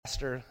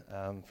pastor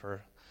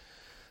for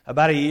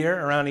about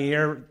around a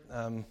year,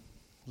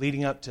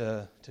 leading up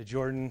to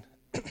Jordan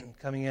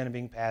coming in and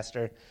being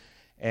pastor.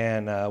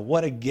 And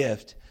what a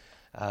gift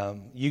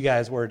you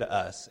guys were to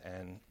us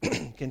and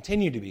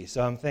continue to be.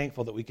 So I'm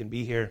thankful that we can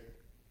be here,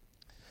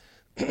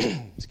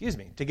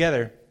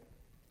 together,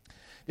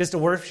 just to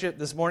worship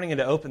this morning and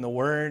to open the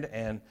Word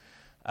and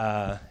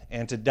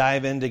to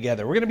dive in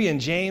together. We're going to be in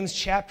James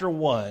chapter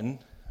 1,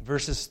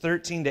 verses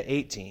 13 to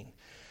 18.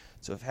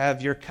 So if you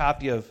have your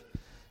copy of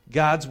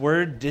God's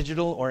Word,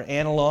 digital or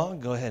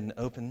analog, go ahead and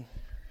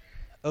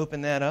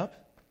open that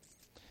up.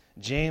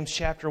 James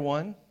chapter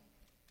 1.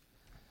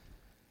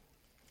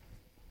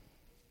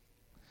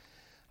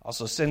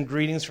 Also send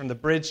greetings from the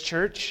Bridge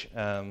Church,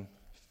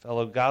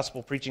 fellow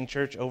gospel preaching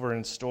church over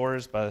in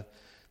Storrs by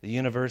the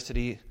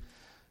University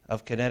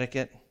of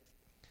Connecticut.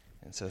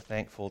 And so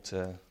thankful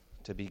to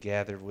be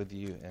gathered with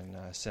you and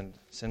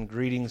send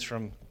greetings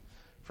from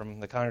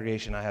the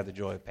congregation I have the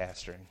joy of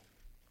pastoring.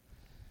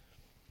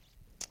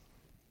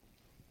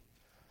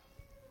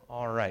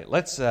 All right,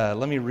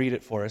 let me read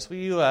it for us. Will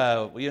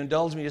you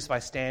indulge me just by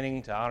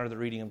standing to honor the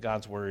reading of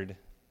God's Word?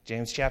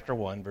 James chapter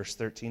 1, verse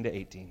 13 to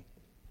 18.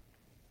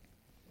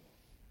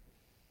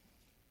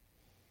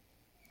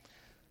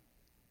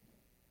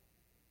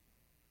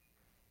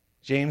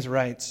 James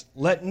writes,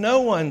 "Let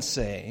no one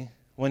say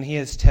when he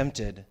is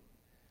tempted,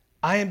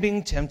 'I am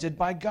being tempted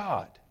by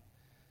God.'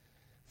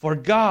 For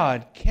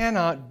God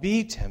cannot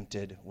be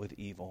tempted with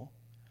evil,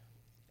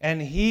 and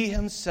He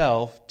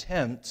Himself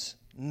tempts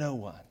no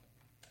one.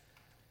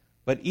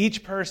 But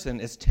each person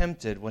is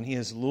tempted when he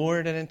is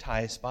lured and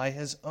enticed by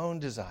his own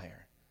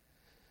desire.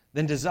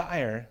 Then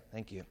desire,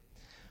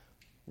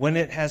 when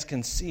it has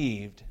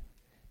conceived,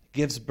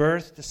 gives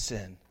birth to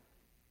sin.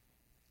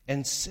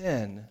 And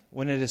sin,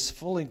 when it is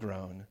fully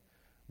grown,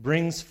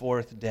 brings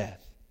forth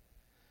death.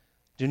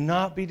 Do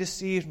not be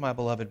deceived, my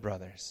beloved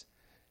brothers.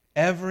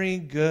 Every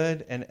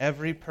good and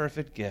every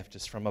perfect gift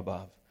is from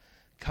above,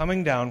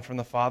 coming down from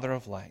the Father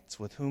of lights,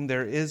 with whom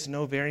there is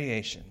no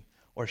variation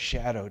or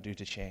shadow due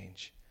to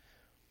change.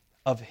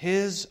 Of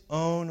His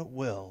own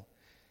will,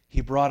 He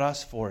brought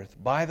us forth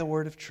by the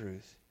word of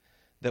truth,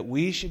 that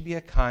we should be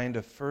a kind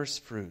of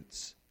first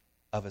fruits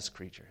of His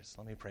creatures."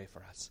 Let me pray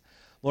for us.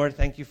 Lord,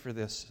 thank you for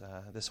this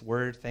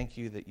word. Thank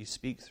you that you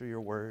speak through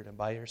your word and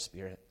by your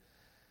Spirit.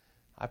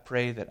 I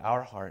pray that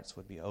our hearts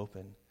would be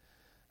open,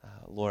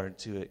 Lord,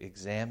 to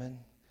examine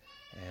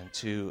and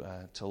to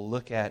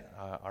look at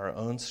our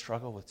own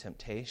struggle with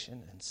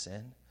temptation and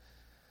sin.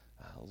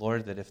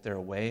 Lord, that if there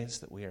are ways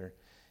that we are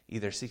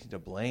either seeking to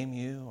blame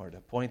you or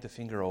to point the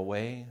finger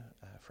away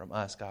from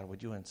us, God,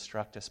 would you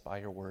instruct us by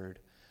your word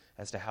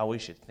as to how we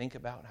should think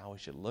about and how we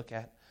should look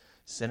at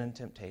sin and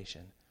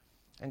temptation.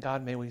 And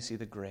God, may we see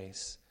the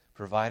grace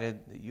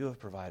provided that you have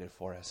provided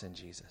for us in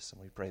Jesus.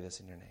 And we pray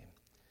this in your name.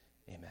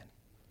 Amen.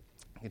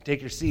 You can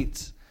take your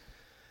seats.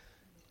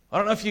 I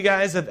don't know if you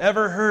guys have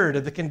ever heard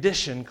of the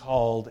condition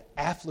called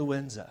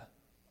affluenza.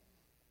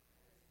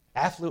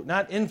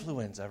 Not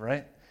influenza,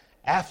 right?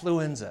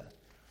 Affluenza.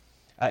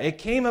 It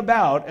came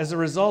about as a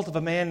result of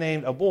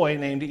a boy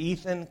named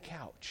Ethan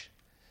Couch.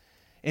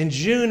 In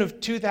June of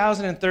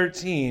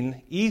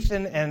 2013,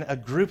 Ethan and a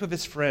group of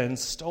his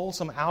friends stole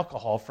some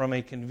alcohol from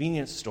a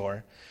convenience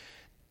store,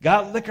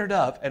 got liquored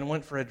up, and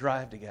went for a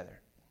drive together.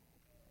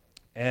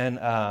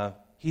 And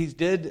he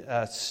did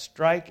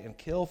strike and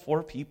kill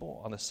 4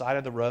 people on the side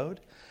of the road.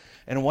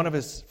 And one of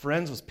his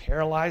friends was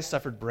paralyzed,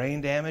 suffered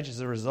brain damage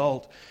as a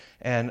result.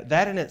 And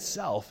that in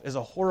itself is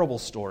a horrible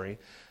story.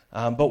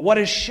 But what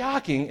is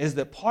shocking is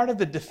that part of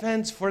the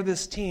defense for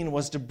this teen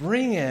was to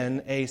bring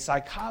in a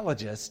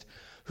psychologist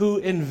who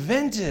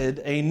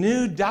invented a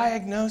new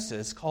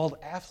diagnosis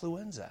called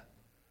affluenza.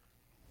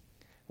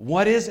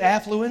 What is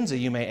affluenza,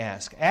 you may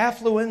ask?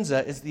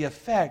 Affluenza is the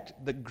effect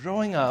that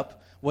growing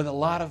up with a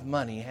lot of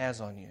money has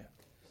on you.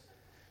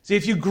 See,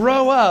 if you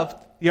grow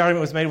up, the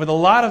argument was made, with a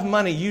lot of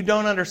money, you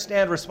don't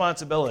understand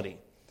responsibility.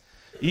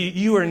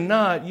 You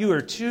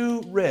are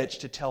too rich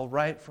to tell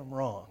right from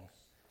wrong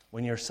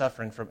when you're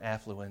suffering from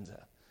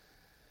affluenza.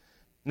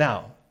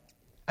 Now,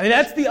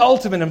 that's the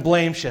ultimate in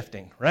blame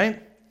shifting,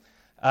 right?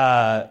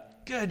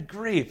 Good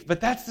grief. But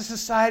that's the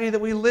society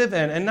that we live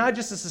in. And not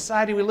just the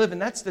society we live in,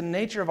 that's the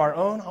nature of our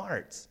own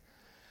hearts.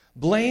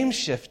 Blame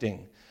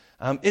shifting.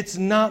 It's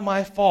not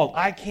my fault.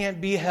 I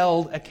can't be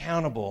held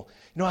accountable.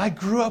 I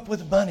grew up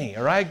with money,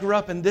 or I grew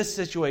up in this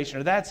situation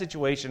or that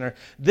situation, or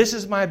this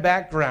is my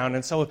background,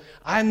 and so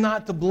I'm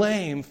not to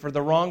blame for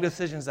the wrong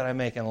decisions that I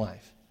make in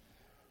life.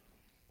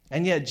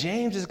 And yet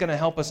James is going to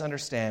help us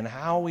understand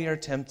how we are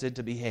tempted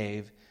to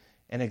behave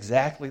in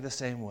exactly the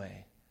same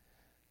way,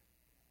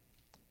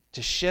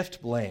 to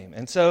shift blame.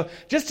 And so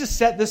just to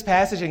set this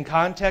passage in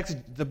context,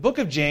 the book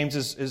of James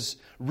is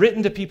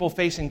written to people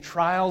facing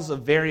trials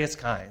of various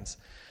kinds.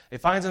 They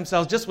find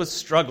themselves just with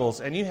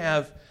struggles, and you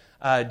have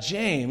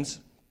James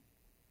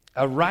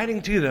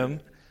writing to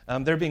them.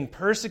 They're being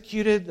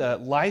persecuted.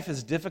 Life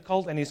is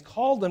difficult, and he's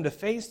called them to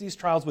face these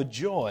trials with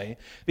joy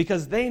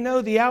because they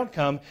know the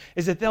outcome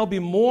is that they'll be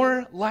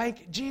more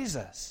like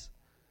Jesus.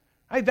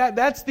 Right?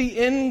 That's the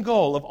end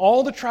goal of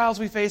all the trials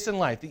we face in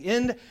life.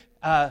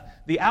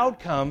 The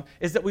outcome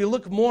is that we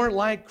look more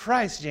like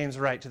Christ, James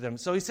writes to them.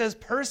 So he says,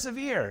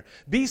 persevere,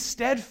 be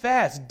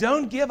steadfast,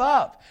 don't give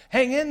up,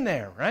 hang in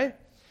there, right?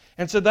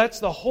 And so that's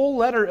the whole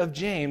letter of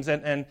James,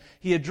 and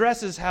he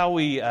addresses how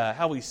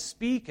we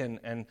speak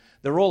and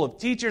the role of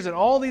teachers and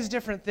all these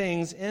different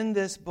things in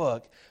this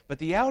book. But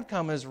the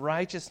outcome is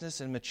righteousness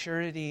and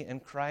maturity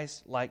and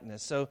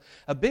Christ-likeness. So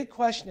a big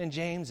question in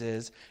James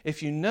is,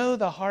 if you know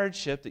the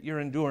hardship that you're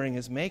enduring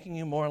is making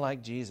you more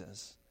like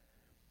Jesus,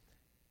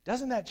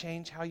 doesn't that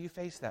change how you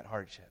face that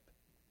hardship?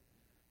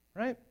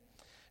 Right?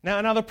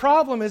 Now the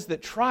problem is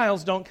that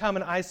trials don't come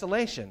in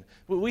isolation.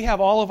 We have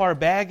all of our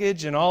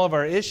baggage and all of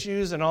our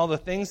issues and all the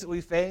things that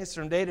we face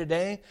from day to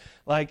day,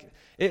 like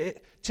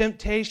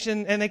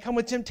temptation, and they come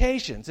with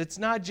temptations. It's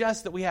not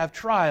just that we have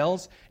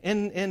trials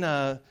in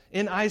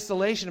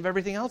isolation of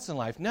everything else in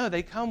life. No,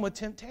 they come with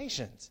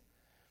temptations.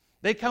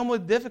 They come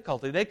with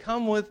difficulty. They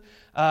come with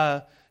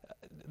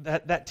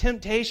that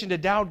temptation to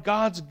doubt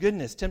God's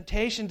goodness,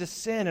 temptation to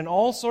sin in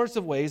all sorts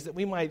of ways that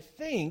we might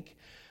think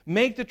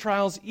make the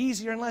trials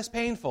easier and less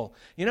painful.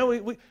 You know,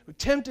 we're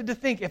tempted to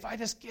think, if I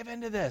just give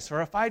into this,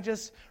 or if I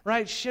just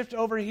shift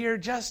over here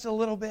just a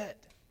little bit,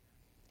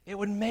 it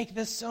would make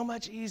this so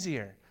much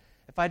easier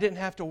if I didn't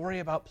have to worry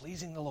about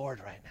pleasing the Lord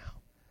right now.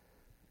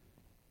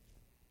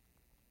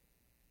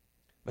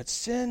 But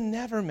sin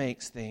never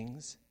makes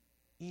things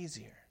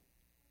easier.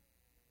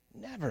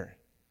 Never.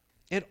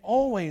 It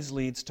always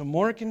leads to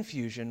more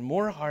confusion,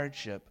 more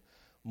hardship,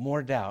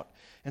 more doubt.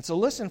 And so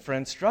listen,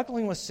 friends,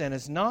 struggling with sin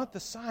is not the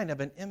sign of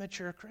an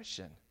immature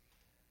Christian.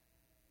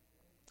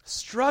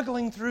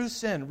 Struggling through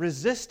sin,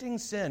 resisting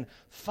sin,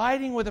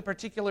 fighting with a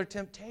particular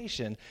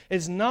temptation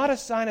is not a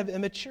sign of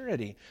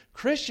immaturity.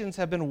 Christians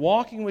have been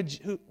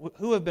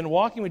who have been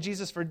walking with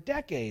Jesus for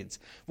decades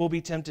will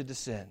be tempted to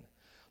sin.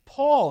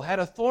 Paul had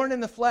a thorn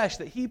in the flesh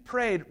that he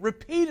prayed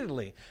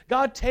repeatedly,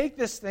 God, take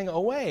this thing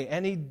away,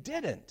 and he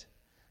didn't.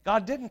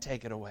 God didn't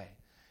take it away.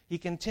 He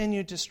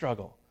continued to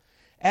struggle.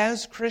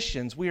 As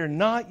Christians, we are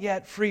not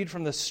yet freed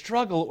from the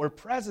struggle or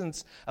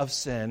presence of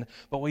sin,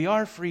 but we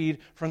are freed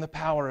from the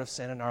power of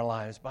sin in our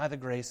lives by the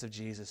grace of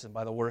Jesus and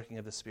by the working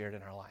of the Spirit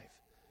in our life.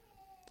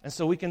 And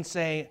so we can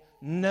say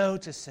no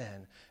to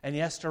sin and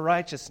yes to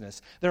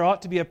righteousness. There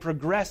ought to be a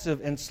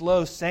progressive and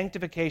slow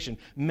sanctification,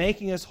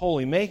 making us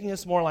holy, making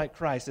us more like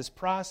Christ, this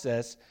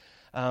process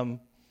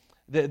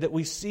that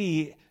we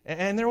see.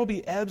 And there will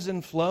be ebbs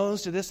and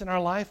flows to this in our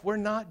life. We're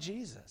not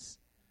Jesus.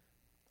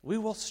 We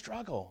will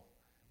struggle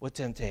with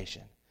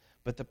temptation.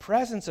 But the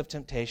presence of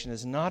temptation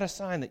is not a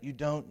sign that you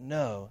don't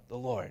know the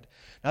Lord.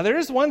 Now, there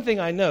is one thing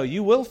I know.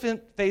 You will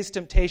face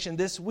temptation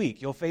this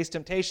week. You'll face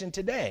temptation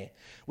today.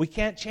 We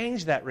can't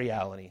change that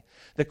reality.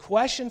 The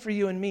question for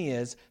you and me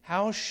is,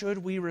 how should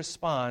we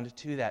respond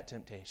to that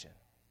temptation?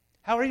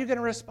 How are you going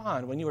to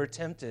respond when you are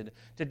tempted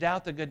to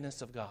doubt the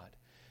goodness of God?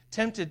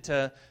 Tempted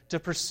to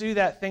pursue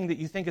that thing that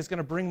you think is going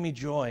to bring me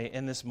joy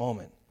in this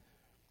moment?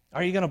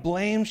 Are you going to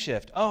blame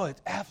shift? Oh, it's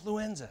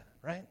affluenza,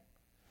 right?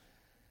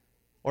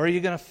 Or are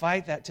you going to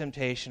fight that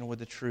temptation with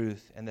the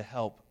truth and the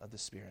help of the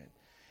Spirit?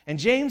 And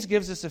James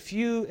gives us a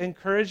few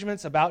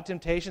encouragements about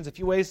temptations, a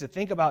few ways to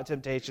think about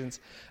temptations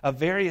of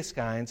various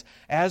kinds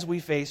as we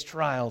face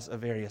trials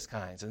of various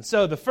kinds. And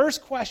so the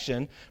first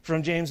question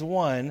from James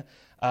 1,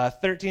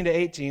 13 to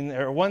 18,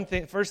 or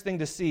first thing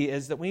to see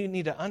is that we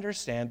need to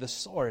understand the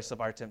source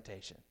of our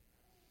temptation.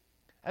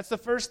 That's the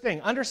first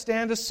thing.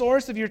 Understand the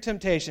source of your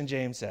temptation,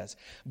 James says.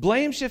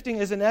 Blame shifting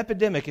is an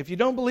epidemic. If you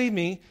don't believe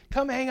me,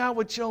 come hang out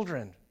with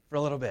children for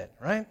a little bit,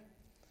 right?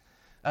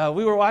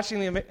 We were watching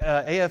the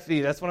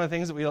AFV. That's one of the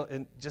things that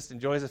we just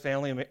enjoy as a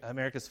family,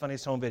 America's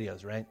Funniest Home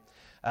Videos, right?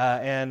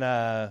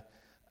 I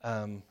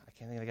can't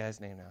think of the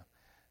guy's name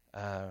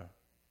now.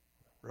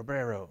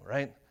 Robrero,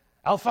 right?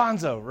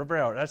 Alfonso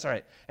Robrero, that's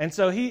right. And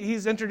so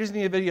he's introducing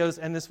the videos,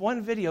 and this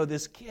one video,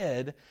 this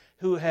kid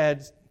who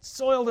had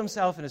soiled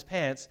himself in his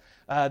pants,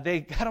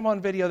 they got him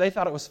on video. They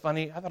thought it was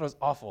funny. I thought it was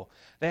awful.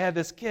 They had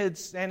this kid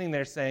standing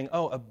there saying,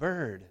 oh, a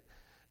bird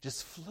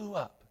just flew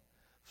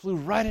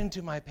right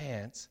into my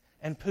pants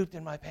and pooped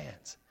in my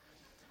pants.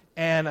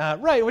 And,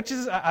 right, which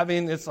is, I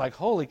mean, it's like,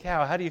 holy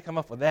cow, how do you come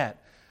up with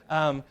that?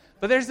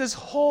 But there's this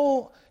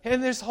whole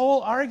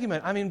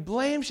argument. I mean,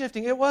 blame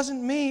shifting. It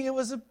wasn't me, it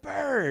was a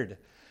bird.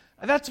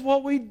 That's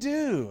what we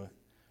do.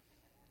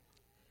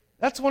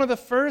 That's one of the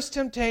first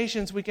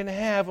temptations we can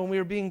have when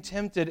we're being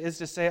tempted is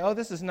to say, oh,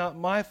 this is not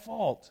my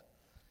fault.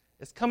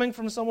 It's coming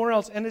from somewhere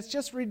else, and it's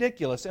just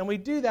ridiculous. And we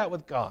do that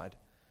with God.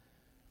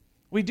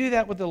 We do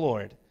that with the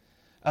Lord.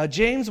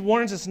 James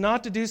warns us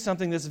not to do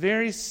something that's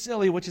very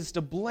silly, which is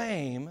to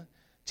blame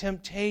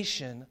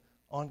temptation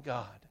on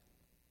God.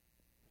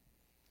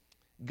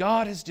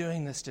 God is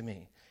doing this to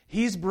me.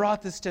 He's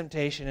brought this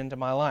temptation into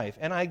my life,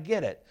 and I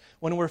get it.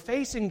 When we're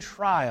facing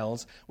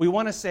trials, we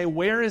want to say,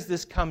 where is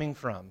this coming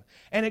from?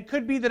 And it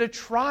could be that a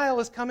trial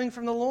is coming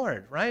from the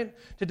Lord, right?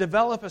 To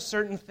develop a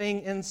certain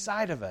thing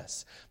inside of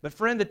us. But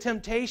friend, the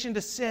temptation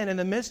to sin in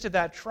the midst of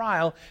that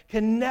trial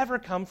can never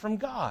come from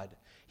God.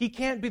 He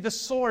can't be the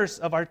source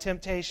of our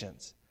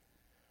temptations.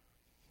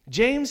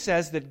 James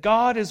says that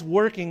God is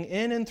working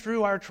in and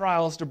through our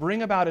trials to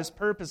bring about His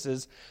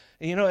purposes.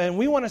 And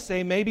we want to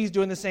say maybe He's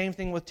doing the same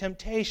thing with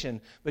temptation.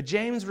 But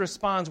James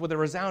responds with a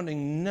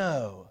resounding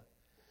no.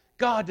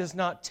 God does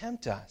not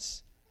tempt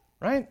us.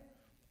 Right?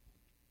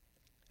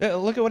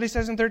 Look at what he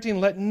says in 13.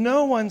 Let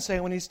no one say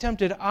when he's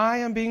tempted, I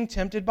am being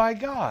tempted by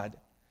God.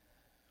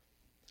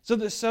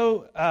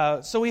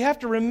 So we have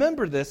to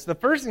remember this. The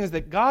first thing is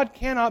that God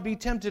cannot be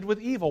tempted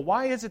with evil.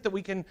 Why is it that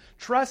we can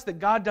trust that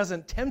God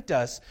doesn't tempt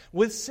us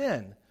with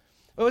sin?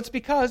 Well, it's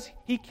because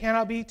He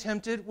cannot be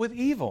tempted with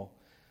evil.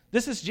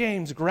 This is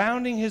James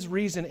grounding his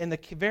reason in the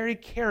very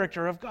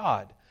character of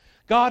God.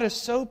 God is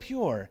so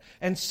pure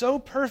and so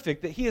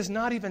perfect that He is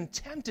not even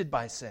tempted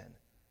by sin.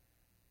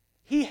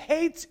 He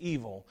hates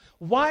evil.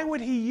 Why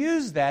would He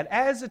use that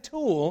as a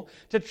tool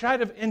to try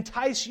to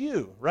entice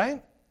you,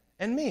 right?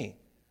 And me.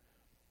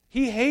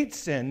 He hates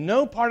sin.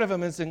 No part of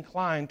Him is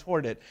inclined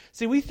toward it.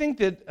 See, we think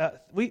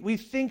that we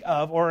think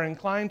of or are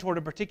inclined toward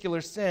a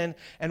particular sin,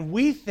 and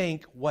we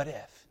think, what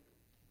if?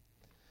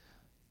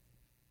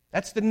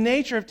 That's the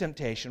nature of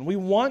temptation. We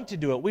want to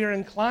do it. We are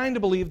inclined to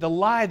believe the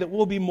lie that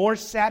we'll be more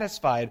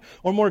satisfied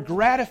or more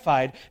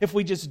gratified if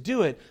we just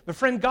do it. But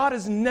friend, God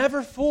is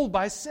never fooled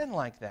by sin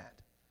like that.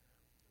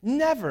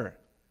 Never.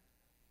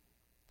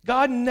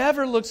 God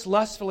never looks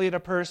lustfully at a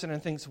person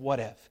and thinks,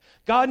 what if?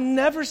 God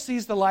never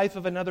sees the life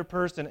of another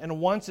person and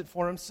wants it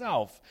for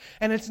Himself.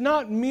 And it's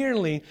not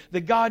merely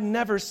that God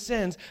never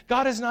sins.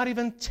 God is not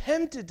even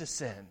tempted to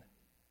sin.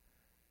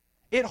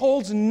 It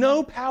holds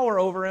no power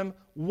over Him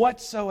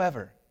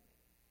whatsoever.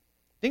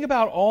 Think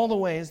about all the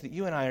ways that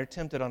you and I are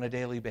tempted on a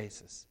daily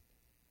basis.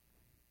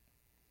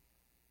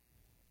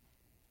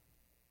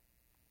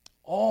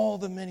 All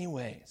the many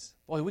ways.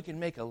 Boy, we can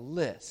make a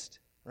list,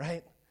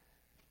 right?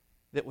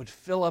 That would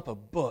fill up a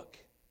book.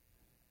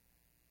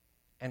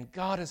 And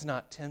God is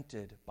not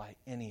tempted by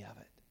any of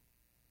it.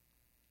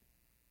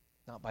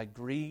 Not by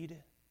greed.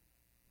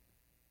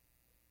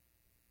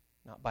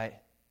 Not by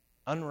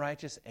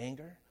unrighteous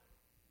anger.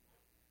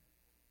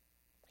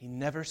 He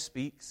never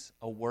speaks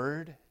a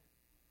word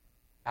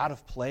out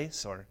of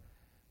place or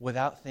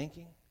without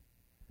thinking.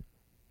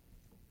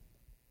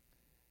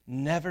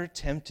 Never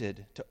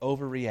tempted to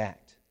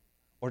overreact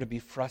or to be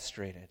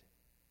frustrated.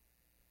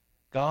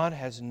 God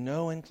has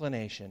no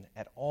inclination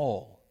at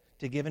all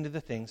to give into the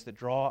things that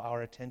draw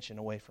our attention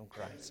away from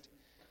Christ.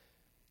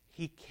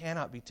 He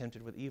cannot be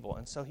tempted with evil,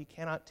 and so He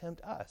cannot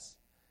tempt us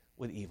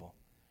with evil.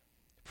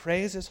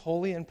 Praise His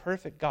holy and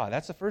perfect God.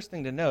 That's the first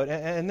thing to note.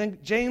 And then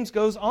James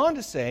goes on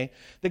to say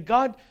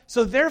that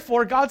so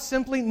therefore God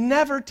simply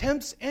never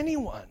tempts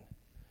anyone.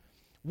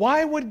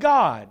 Why would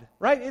God,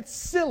 right? It's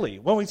silly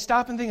when we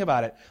stop and think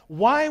about it.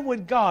 Why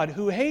would God,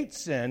 who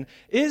hates sin,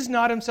 is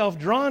not Himself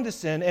drawn to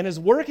sin, and is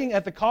working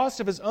at the cost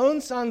of His own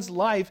Son's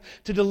life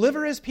to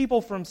deliver His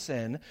people from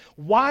sin,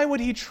 why would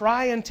He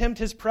try and tempt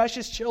His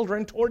precious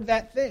children toward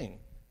that thing?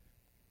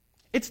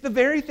 It's the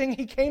very thing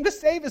He came to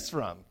save us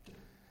from.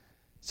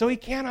 So He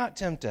cannot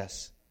tempt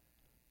us.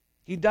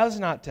 He does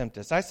not tempt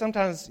us. I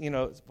sometimes,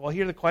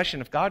 hear the question,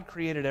 if God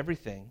created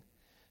everything,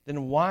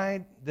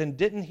 then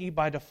didn't He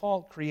by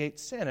default create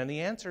sin? And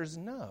the answer is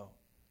no.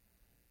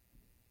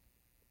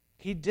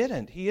 He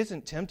didn't. He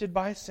isn't tempted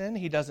by sin.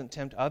 He doesn't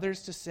tempt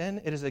others to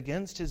sin. It is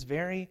against His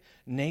very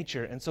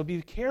nature. And so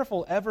be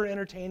careful ever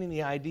entertaining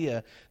the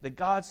idea that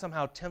God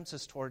somehow tempts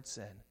us towards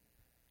sin.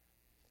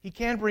 He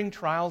can bring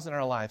trials in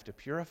our life to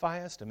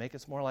purify us, to make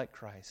us more like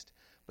Christ,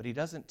 but He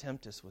doesn't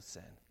tempt us with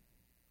sin.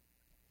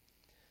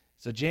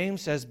 So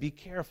James says, be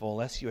careful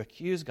lest you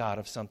accuse God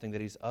of something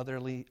that He's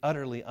utterly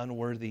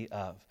unworthy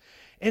of.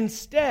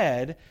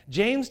 Instead,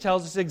 James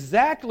tells us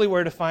exactly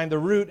where to find the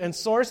root and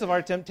source of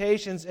our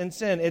temptations and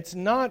sin. It's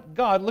not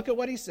God. Look at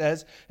what he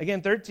says.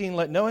 Again, 13,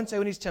 let no one say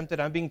when he's tempted,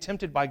 I'm being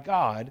tempted by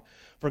God.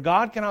 For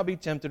God cannot be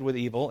tempted with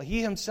evil.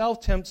 He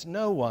Himself tempts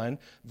no one.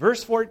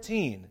 Verse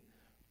 14,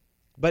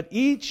 but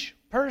each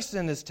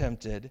person is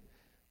tempted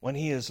when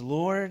he is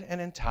lured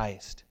and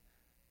enticed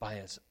by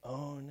his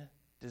own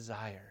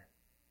desire.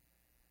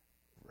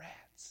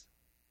 Rats,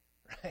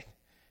 right?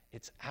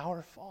 It's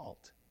our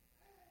fault.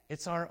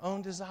 It's our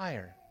own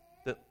desire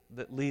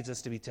that leads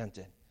us to be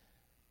tempted.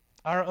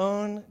 Our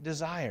own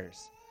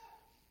desires.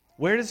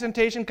 Where does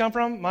temptation come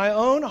from? My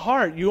own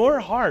heart, your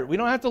heart. We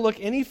don't have to look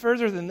any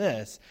further than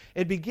this.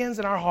 It begins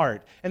in our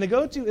heart. And the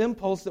go-to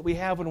impulse that we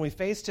have when we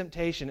face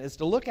temptation is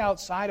to look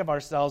outside of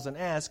ourselves and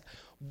ask,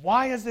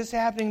 why is this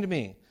happening to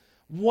me?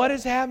 What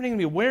is happening to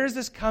me? Where is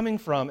this coming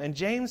from? And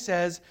James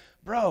says,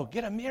 bro,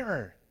 get a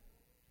mirror.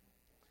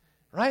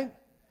 Right?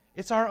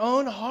 It's our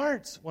own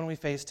hearts when we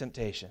face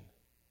temptation.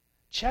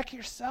 Check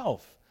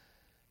yourself.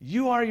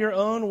 You are your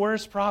own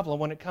worst problem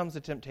when it comes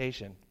to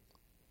temptation.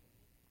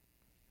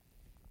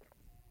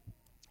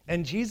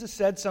 And Jesus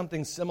said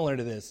something similar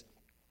to this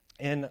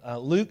in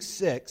Luke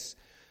 6,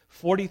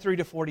 43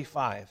 to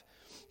 45.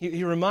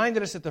 He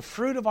reminded us that the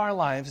fruit of our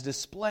lives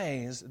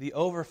displays the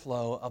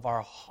overflow of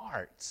our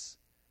hearts.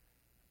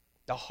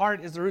 The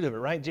heart is the root of it,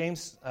 right?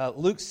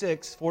 Luke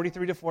 6,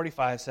 43 to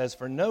 45 says,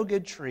 "For no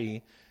good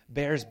tree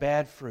bears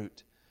bad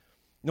fruit,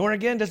 nor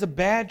again does a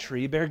bad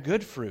tree bear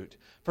good fruit.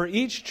 For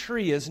each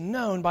tree is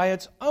known by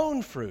its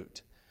own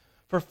fruit.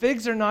 For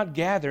figs are not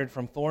gathered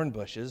from thorn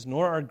bushes,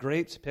 nor are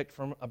grapes picked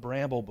from a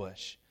bramble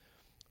bush.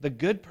 The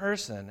good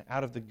person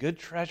out of the good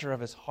treasure of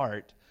his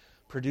heart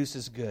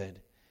produces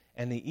good,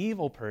 and the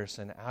evil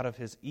person out of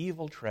his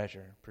evil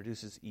treasure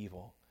produces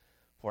evil.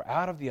 For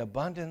out of the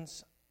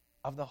abundance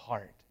of the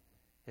heart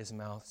his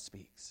mouth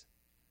speaks."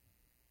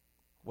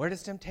 Where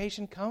does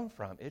temptation come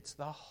from? It's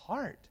the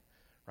heart,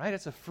 right?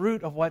 It's a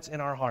fruit of what's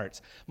in our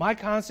hearts. My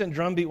constant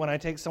drumbeat when I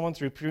take someone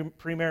through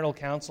premarital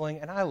counseling,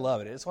 and I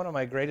love it. It's one of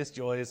my greatest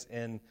joys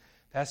in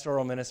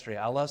pastoral ministry.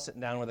 I love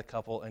sitting down with a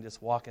couple and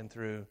just walking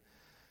through.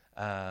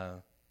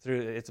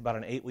 It's about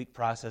an 8-week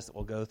process that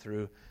we'll go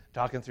through,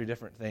 talking through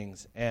different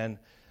things. And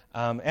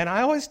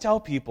I always tell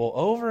people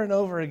over and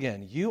over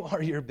again, you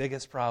are your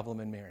biggest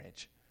problem in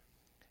marriage.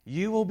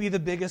 You will be the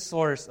biggest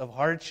source of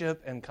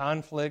hardship and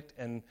conflict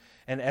and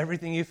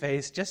everything you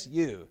face, just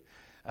you.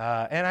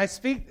 And I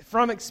speak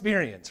from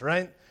experience,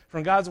 right?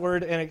 From God's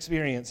word and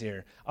experience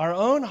here. Our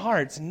own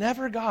hearts,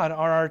 never God,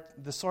 are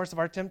the source of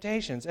our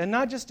temptations, and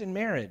not just in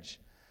marriage.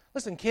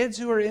 Listen, kids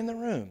who are in the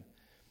room,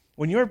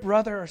 when your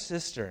brother or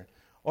sister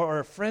or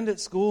a friend at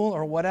school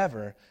or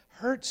whatever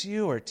hurts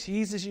you or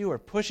teases you or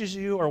pushes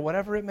you or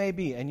whatever it may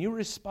be, and you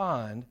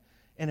respond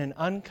in an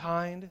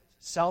unkind,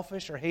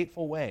 selfish, or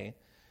hateful way,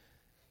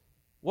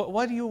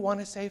 what do you want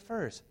to say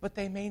first? But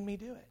they made me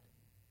do it,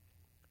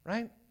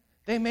 right?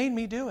 They made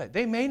me do it.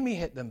 They made me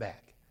hit them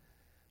back.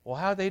 Well,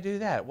 how'd they do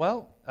that?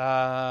 Well,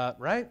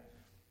 right?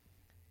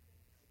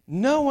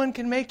 No one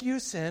can make you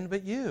sin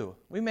but you.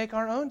 We make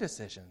our own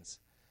decisions.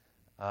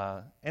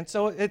 And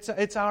so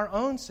it's our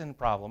own sin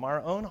problem,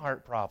 our own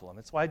heart problem.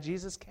 It's why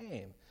Jesus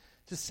came,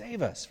 to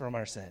save us from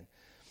our sin.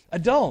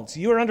 Adults,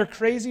 you are under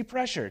crazy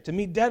pressure to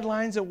meet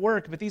deadlines at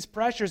work, but these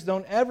pressures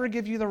don't ever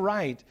give you the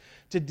right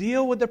to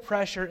deal with the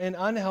pressure in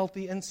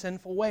unhealthy and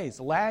sinful ways,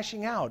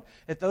 lashing out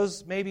at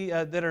those maybe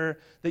that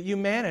you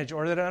manage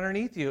or that are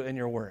underneath you in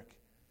your work.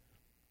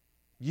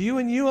 You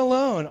and you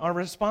alone are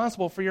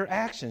responsible for your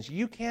actions.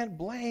 You can't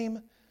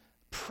blame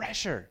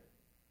pressure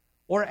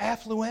or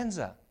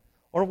affluenza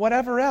or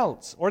whatever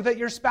else, or that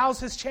your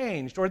spouse has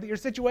changed, or that your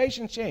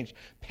situation's changed.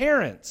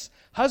 Parents,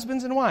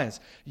 husbands and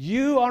wives,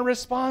 you are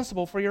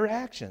responsible for your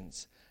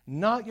actions,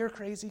 not your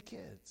crazy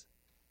kids.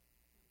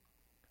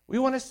 We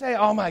want to say,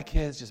 oh, my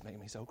kids just make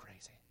me so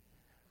crazy,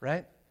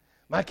 right?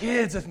 My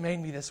kids have made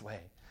me this way.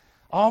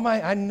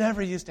 I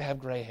never used to have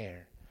gray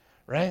hair,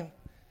 right?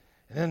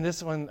 And then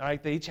this one,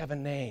 they each have a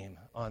name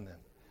on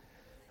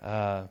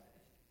them.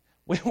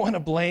 We want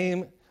to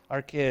blame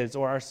our kids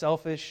or our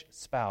selfish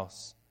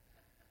spouse.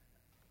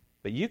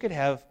 But you could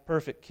have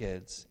perfect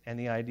kids and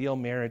the ideal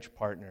marriage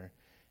partner,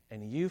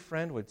 and you,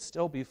 friend, would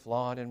still be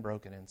flawed and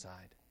broken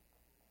inside.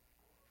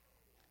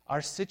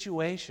 Our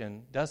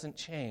situation doesn't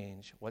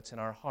change what's in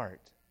our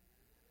heart.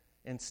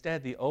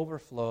 Instead, the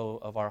overflow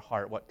of our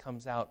heart, what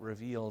comes out,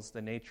 reveals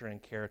the nature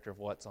and character of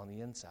what's on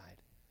the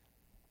inside.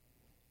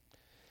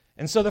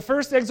 And so the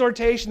first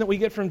exhortation that we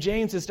get from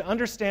James is to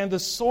understand the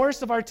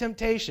source of our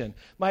temptation.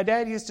 My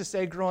dad used to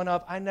say growing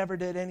up, I never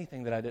did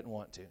anything that I didn't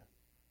want to,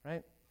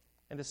 right?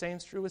 And the same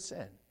is true with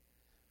sin.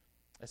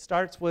 It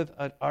starts with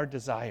our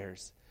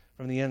desires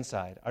from the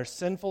inside. Our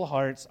sinful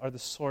hearts are the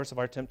source of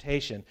our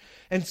temptation.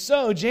 And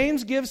so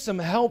James gives some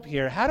help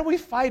here. How do we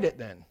fight it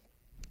then?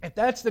 If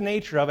that's the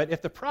nature of it,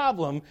 if the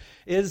problem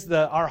is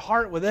our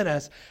heart within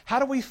us, how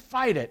do we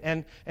fight it?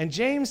 And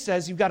James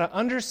says you've got to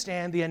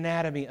understand the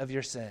anatomy of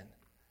your sin.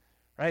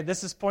 Right?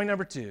 This is point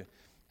number 2.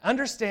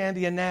 Understand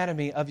the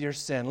anatomy of your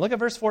sin. Look at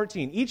verse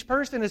 14. Each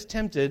person is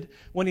tempted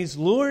when he's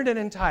lured and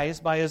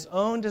enticed by his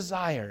own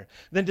desire.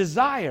 Then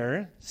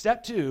desire,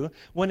 step 2,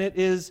 when it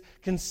is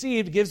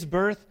conceived, gives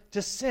birth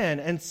to sin.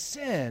 And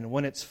sin,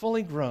 when it's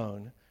fully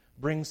grown,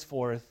 brings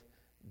forth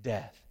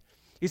death.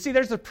 You see,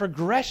 there's a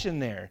progression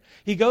there.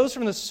 He goes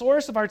from the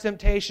source of our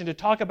temptation to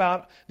talk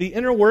about the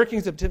inner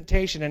workings of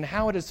temptation and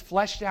how it is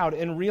fleshed out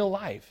in real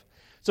life.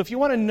 So if you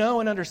want to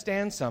know and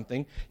understand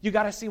something, you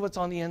got to see what's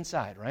on the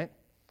inside, right?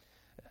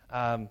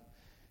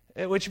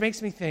 Which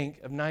makes me think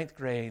of 9th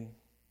grade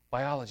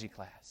biology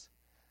class.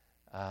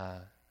 I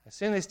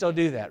assume they still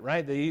do that,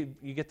 right?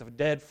 You get the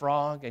dead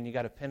frog and you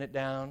got to pin it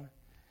down,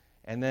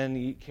 and then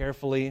you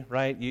carefully,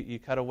 right? You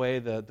cut away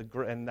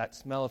and that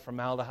smell of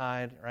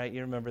formaldehyde, right?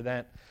 You remember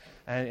that,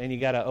 and you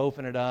got to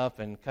open it up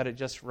and cut it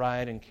just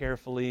right and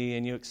carefully,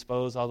 and you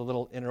expose all the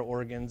little inner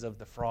organs of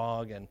the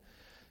frog, and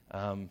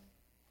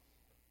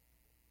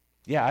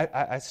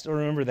I still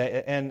remember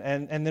that,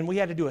 and then we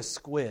had to do a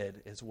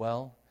squid as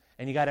well.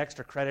 And you got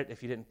extra credit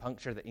if you didn't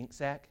puncture the ink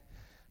sac.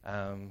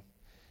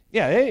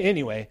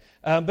 Anyway.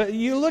 But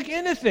you look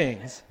into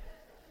things.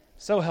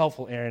 So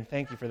helpful, Aaron.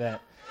 Thank you for that.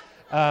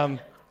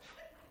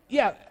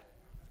 You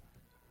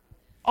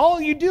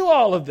do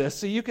all of this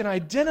so you can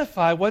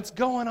identify what's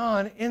going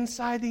on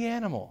inside the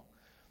animal.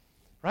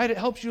 right? It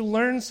helps you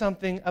learn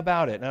something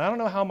about it. And I don't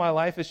know how my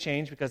life has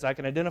changed because I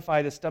can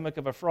identify the stomach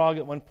of a frog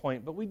at one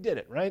point, but we did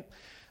it, right?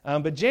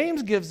 But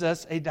James gives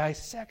us a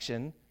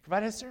dissection,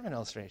 provided a sermon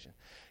illustration,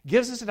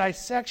 gives us a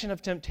dissection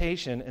of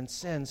temptation and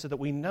sin so that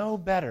we know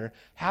better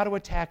how to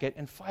attack it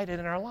and fight it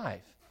in our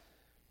life.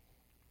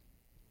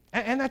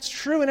 And that's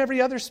true in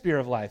every other sphere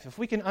of life. If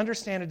we can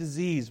understand a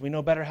disease, we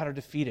know better how to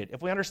defeat it. If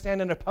we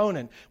understand an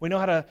opponent, we know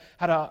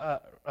how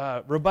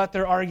to rebut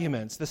their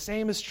arguments. The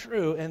same is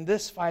true in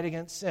this fight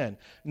against sin.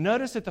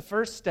 Notice that the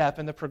first step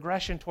in the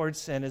progression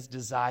towards sin is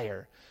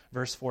desire,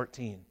 verse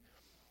 14.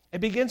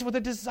 It begins with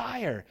a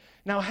desire.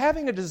 Now,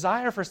 having a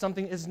desire for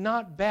something is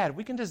not bad.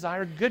 We can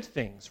desire good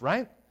things,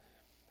 right?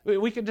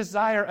 We can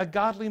desire a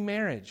godly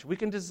marriage. We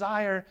can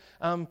desire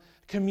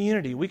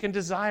community. We can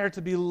desire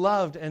to be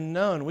loved and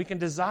known. We can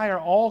desire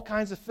all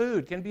kinds of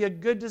food. It can be a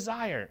good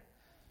desire.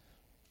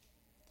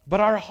 But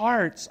our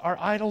hearts are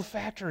idol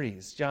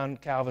factories, John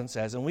Calvin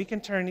says, and we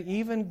can turn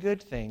even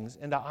good things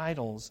into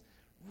idols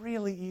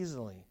really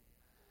easily.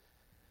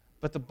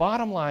 But the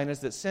bottom line is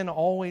that sin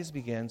always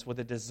begins with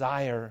a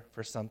desire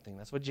for something.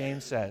 That's what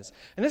James says.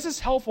 And this is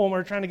helpful when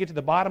we're trying to get to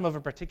the bottom of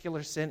a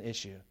particular sin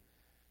issue.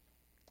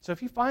 So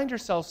if you find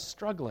yourself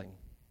struggling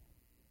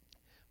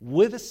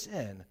with a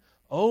sin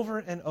over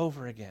and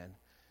over again,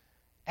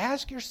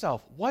 ask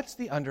yourself, what's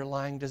the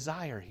underlying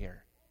desire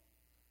here?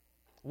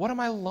 What am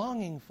I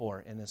longing for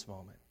in this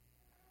moment?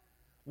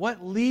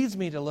 What leads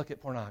me to look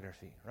at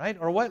pornography, right?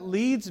 Or what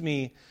leads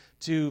me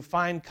to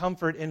find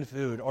comfort in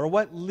food? Or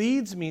what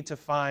leads me to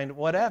find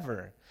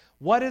whatever?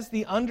 What is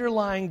the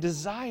underlying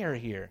desire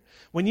here?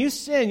 When you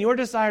sin, your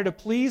desire to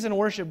please and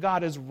worship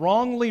God is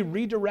wrongly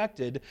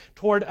redirected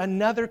toward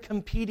another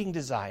competing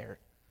desire.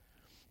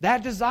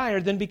 That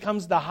desire then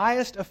becomes the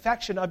highest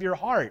affection of your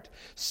heart,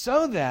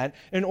 so that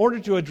in order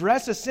to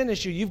address a sin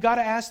issue, you've got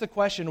to ask the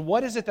question,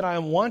 what is it that I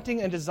am wanting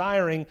and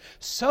desiring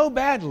so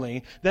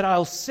badly that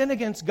I'll sin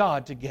against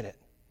God to get it?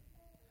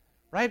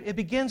 Right? It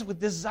begins with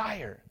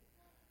desire.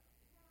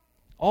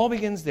 All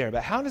begins there.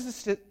 But how does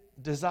this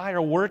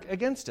desire work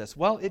against us?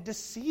 Well, it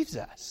deceives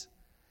us.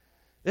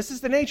 This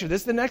is the nature.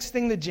 This is the next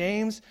thing that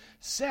James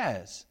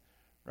says,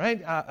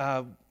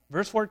 right?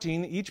 Verse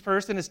 14, each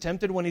person is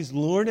tempted when he's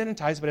lured and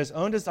enticed by his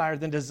own desire.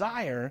 Then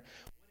desire,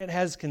 when it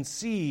has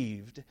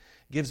conceived,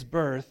 gives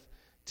birth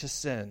to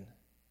sin.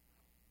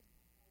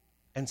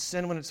 And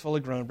sin, when it's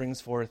fully grown,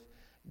 brings forth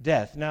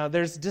death. Now,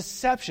 there's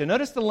deception.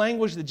 Notice the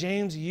language that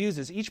James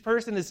uses. Each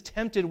person is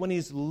tempted when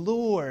he's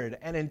lured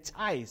and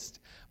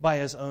enticed by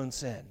his own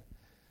sin.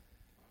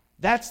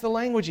 That's the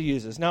language he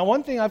uses. Now,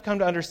 one thing I've come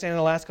to understand in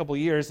the last couple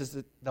of years is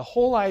that the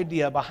whole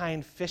idea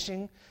behind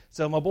fishing.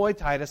 So my boy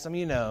Titus, some of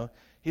you know,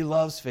 he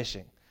loves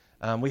fishing.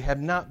 We have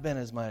not been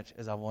as much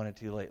as I wanted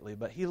to lately,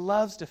 but he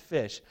loves to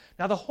fish.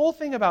 Now, the whole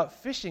thing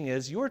about fishing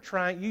is you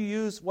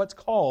use what's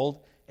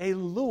called a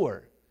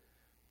lure.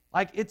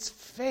 Like, it's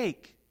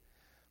fake.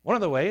 One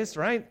of the ways,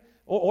 right?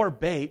 Or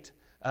bait.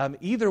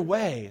 Either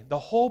way, the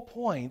whole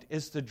point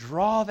is to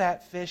draw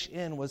that fish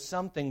in with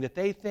something that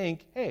they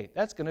think, hey,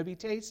 that's going to be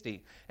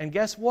tasty. And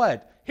guess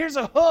what? Here's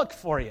a hook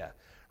for you,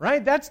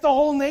 right? That's the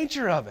whole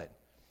nature of it.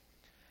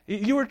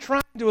 You were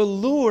trying to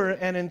allure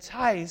and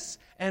entice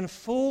and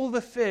fool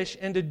the fish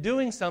into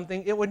doing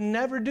something it would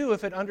never do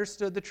if it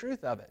understood the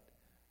truth of it.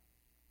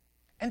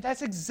 And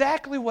that's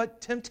exactly what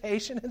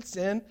temptation and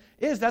sin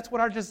is. That's what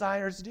our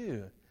desires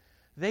do.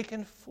 They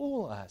can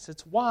fool us.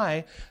 It's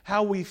why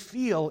how we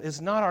feel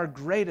is not our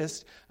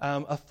greatest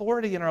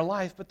authority in our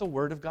life, but the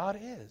Word of God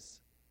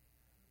is.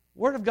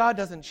 Word of God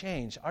doesn't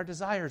change. Our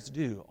desires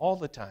do all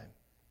the time.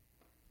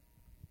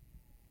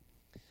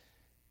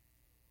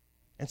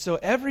 And so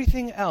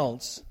everything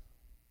else,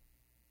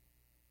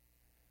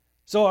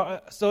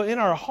 so in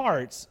our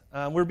hearts,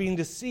 we're being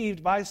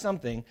deceived by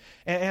something,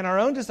 and our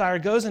own desire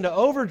goes into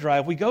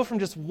overdrive. We go from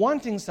just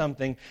wanting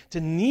something to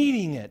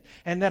needing it,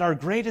 and that our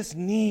greatest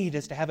need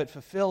is to have it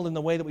fulfilled in the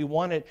way that we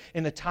want it,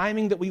 in the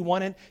timing that we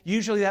want it.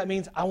 Usually that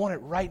means, I want it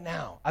right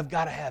now. I've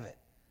got to have it.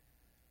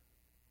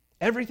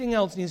 Everything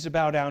else needs to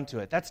bow down to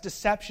it. That's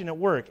deception at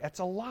work. That's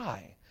a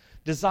lie.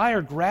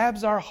 Desire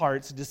grabs our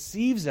hearts,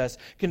 deceives us,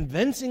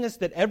 convincing us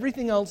that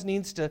everything else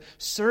needs to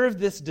serve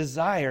this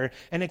desire,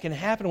 and it can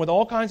happen with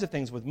all kinds of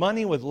things, with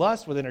money, with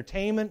lust, with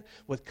entertainment,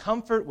 with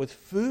comfort, with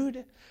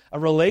food, a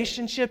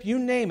relationship, you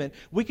name it.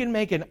 We can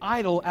make an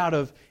idol out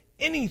of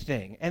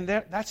anything, and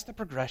that's the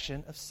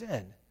progression of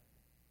sin.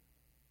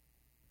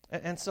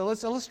 And so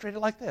let's illustrate it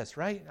like this,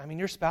 right? I mean,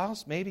 your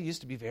spouse maybe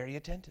used to be very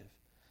attentive.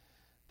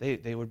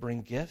 They would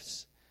bring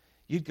gifts.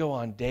 You'd go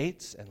on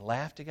dates and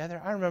laugh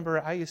together. I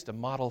remember I used to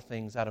model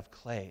things out of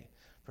clay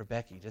for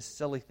Becky, just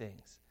silly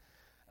things.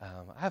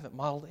 I haven't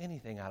modeled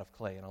anything out of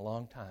clay in a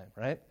long time,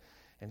 right?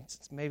 And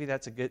maybe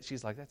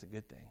she's like, that's a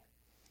good thing.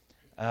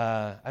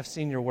 I've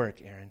seen your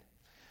work,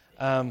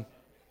 Aaron.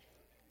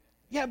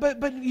 Yeah,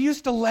 but you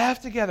used to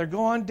laugh together,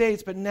 go on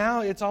dates, but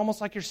now it's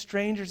almost like you're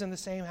strangers in the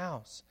same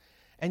house.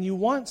 And you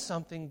want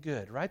something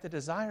good, right? The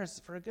desire is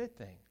for a good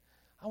thing.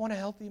 I want a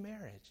healthy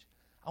marriage.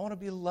 I want to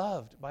be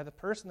loved by the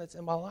person that's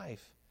in my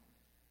life.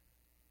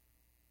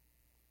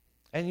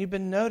 And you've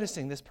been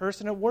noticing this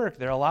person at work,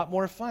 they're a lot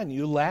more fun.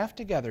 You laugh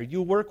together.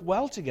 You work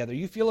well together.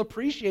 You feel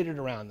appreciated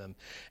around them.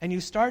 And you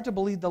start to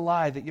believe the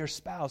lie that your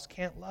spouse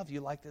can't love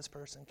you like this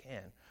person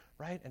can,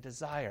 right? And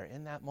desire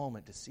in that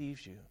moment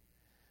deceives you.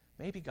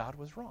 Maybe God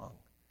was wrong.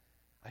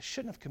 I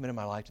shouldn't have committed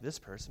my life to this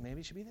person.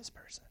 Maybe it should be this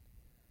person.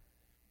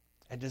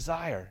 And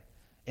desire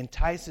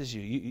entices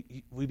you.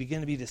 We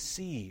begin to be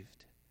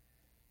deceived.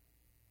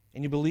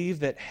 And you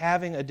believe that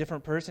having a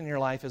different person in your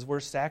life is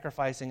worth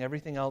sacrificing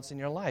everything else in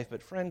your life.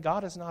 But friend,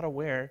 God is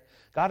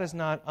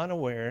not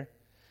unaware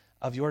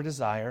of your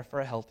desire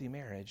for a healthy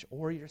marriage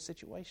or your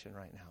situation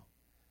right now.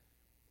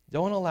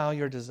 Don't allow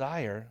your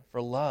desire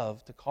for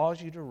love to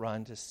cause you to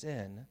run to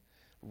sin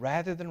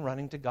rather than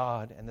running to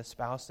God and the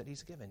spouse that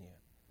He's given you.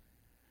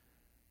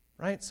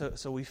 Right?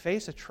 So we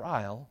face a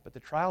trial, but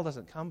the trial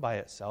doesn't come by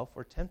itself.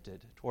 We're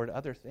tempted toward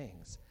other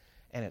things.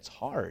 And it's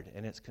hard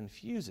and it's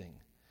confusing.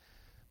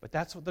 But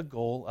that's what the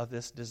goal of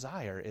this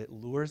desire. It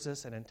lures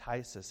us and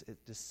entices us. It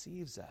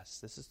deceives us.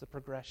 This is the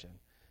progression.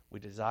 We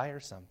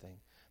desire something,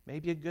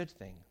 maybe a good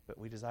thing, but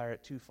we desire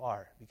it too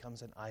far. It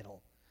becomes an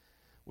idol.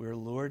 We're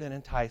lured and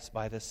enticed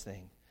by this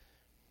thing.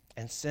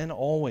 And sin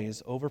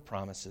always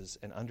overpromises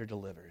and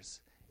underdelivers.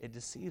 It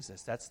deceives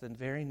us. That's the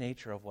very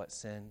nature of what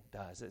sin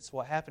does. It's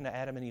what happened to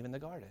Adam and Eve in the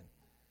garden.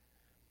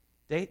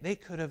 They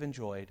could have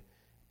enjoyed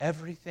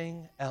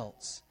everything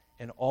else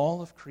in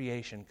all of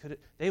creation.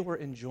 They were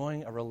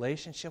enjoying a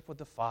relationship with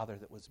the Father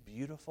that was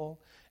beautiful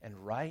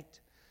and right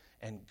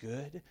and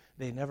good.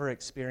 They never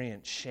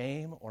experienced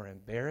shame or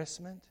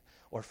embarrassment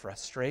or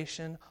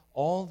frustration.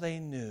 All they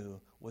knew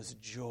was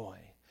joy.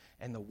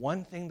 And the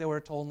one thing they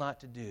were told not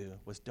to do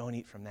was don't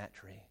eat from that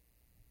tree.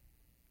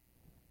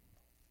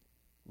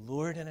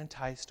 Lured and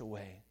enticed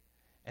away.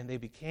 And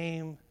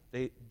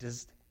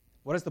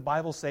what does the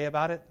Bible say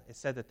about it? It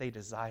said that they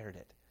desired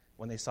it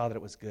when they saw that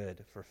it was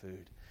good for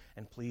food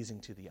and pleasing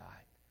to the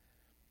eye.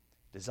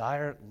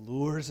 Desire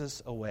lures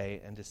us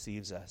away and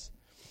deceives us.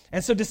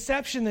 And so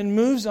deception then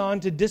moves on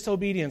to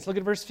disobedience. Look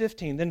at verse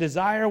 15. Then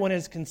desire, when it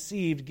is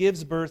conceived,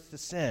 gives birth to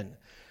sin.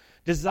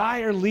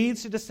 Desire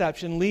leads to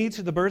deception, leads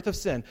to the birth of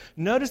sin.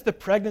 Notice the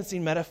pregnancy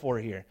metaphor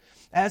here.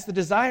 As the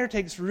desire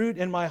takes root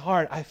in my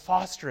heart, I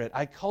foster it,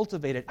 I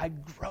cultivate it, I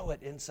grow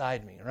it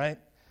inside me, right?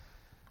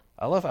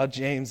 I love how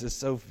James is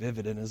so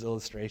vivid in his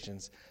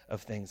illustrations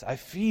of things. I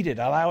feed it,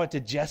 I allow it to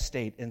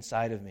gestate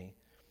inside of me.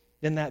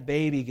 Then that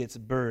baby gets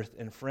birthed,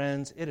 and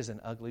friends, it is an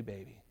ugly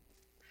baby,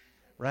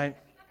 right?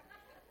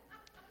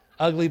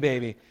 Ugly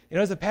baby. You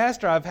know, as a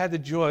pastor, I've had the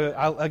joy.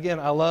 I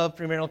love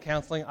premarital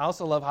counseling. I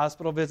also love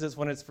hospital visits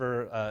when it's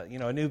for a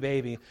new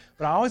baby.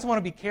 But I always want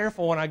to be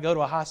careful when I go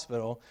to a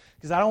hospital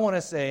because I don't want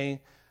to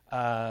say,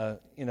 I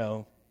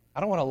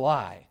don't want to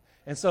lie.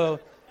 And so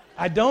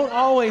I don't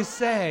always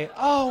say,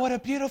 "Oh, what a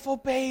beautiful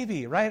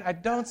baby," right? I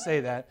don't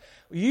say that.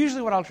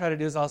 Usually, what I'll try to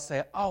do is I'll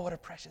say, "Oh, what a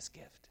precious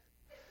gift,"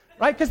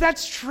 right? Because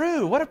that's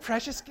true. What a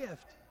precious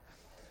gift.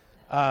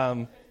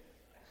 Yeah.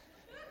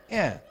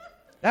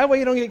 That way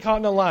you don't get caught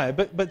in a lie.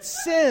 But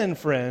sin,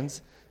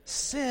 friends,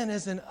 sin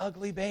is an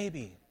ugly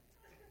baby.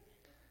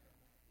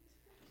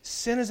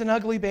 Sin is an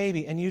ugly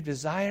baby, and you've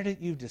desired it,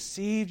 you've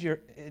deceived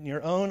in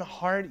your own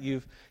heart,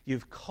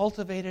 you've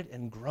cultivated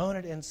and grown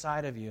it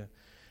inside of you.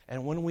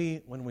 And when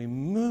we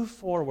move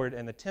forward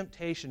and the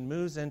temptation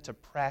moves into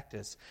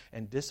practice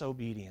and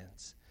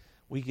disobedience,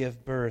 we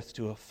give birth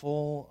to a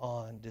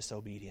full-on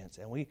disobedience.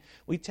 And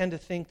we tend to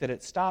think that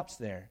it stops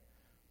there.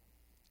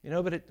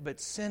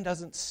 But sin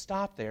doesn't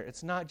stop there.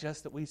 It's not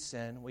just that we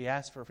sin. We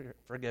ask for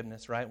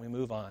forgiveness, right? And we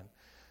move on.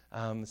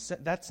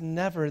 That's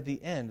never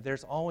the end.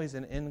 There's always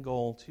an end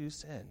goal to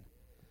sin.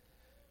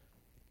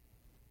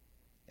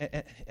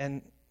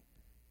 And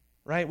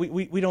right,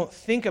 we don't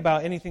think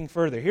about anything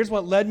further. Here's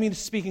what led me to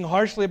speaking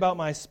harshly about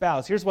my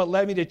spouse. Here's what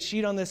led me to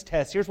cheat on this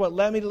test. Here's what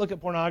led me to look at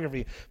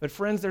pornography. But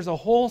friends, there's a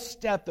whole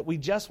step that we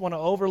just want to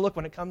overlook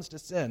when it comes to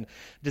sin.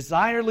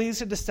 Desire leads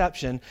to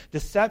deception.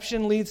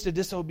 Deception leads to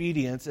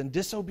disobedience. And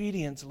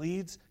disobedience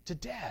leads to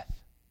death.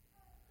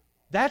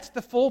 That's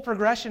the full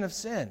progression of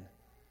sin.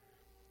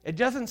 It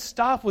doesn't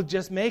stop with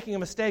just making a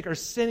mistake or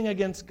sinning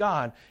against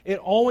God. It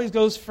always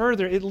goes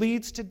further. It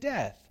leads to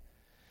death.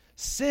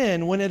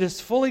 Sin, when it is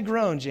fully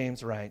grown,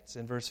 James writes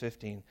in verse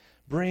 15,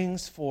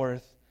 brings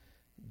forth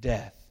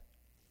death.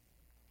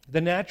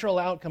 The natural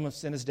outcome of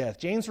sin is death.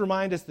 James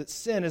reminds us that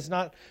sin is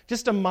not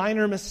just a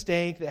minor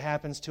mistake that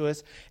happens to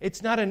us.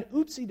 It's not an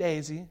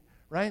oopsie-daisy,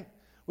 right?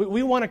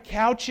 We want to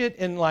couch it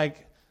in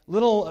like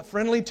little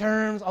friendly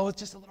terms. Oh, it's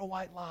just a little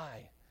white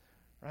lie,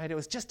 right? It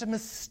was just a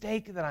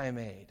mistake that I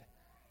made.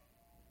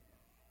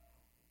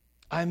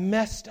 I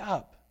messed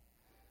up.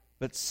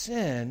 But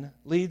sin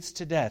leads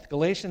to death.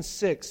 Galatians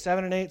 6,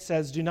 7 and 8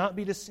 says, "Do not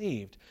be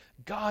deceived.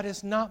 God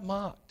is not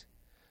mocked.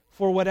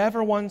 For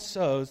whatever one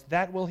sows,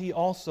 that will he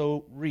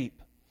also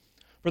reap.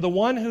 For the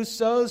one who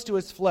sows to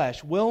his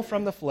flesh will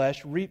from the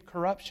flesh reap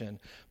corruption.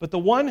 But the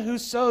one who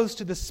sows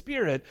to the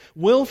Spirit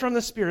will from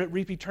the Spirit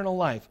reap eternal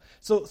life."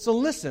 So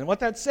listen, what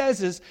that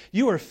says is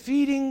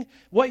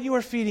what you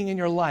are feeding in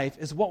your life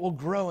is what will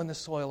grow in the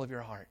soil of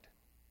your heart.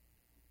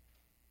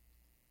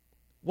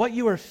 what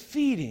you are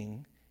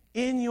feeding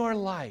in your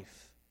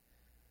life,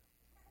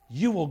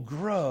 you will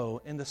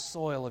grow in the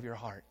soil of your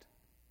heart.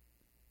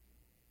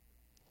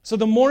 So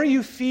the more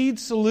you feed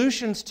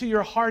solutions to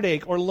your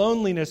heartache or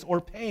loneliness or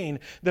pain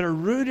that are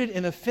rooted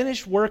in the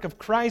finished work of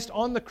Christ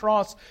on the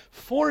cross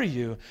for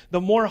you,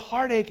 the more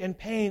heartache and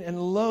pain and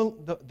the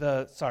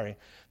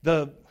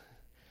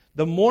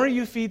more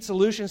you feed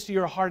solutions to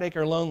your heartache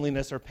or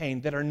loneliness or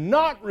pain that are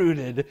not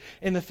rooted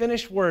in the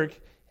finished work,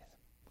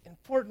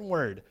 important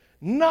word,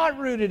 not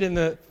rooted in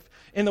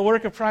the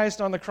work of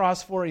Christ on the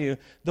cross for you,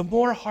 the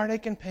more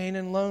heartache and pain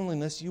and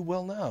loneliness you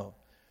will know.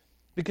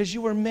 Because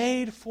you were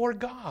made for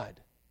God.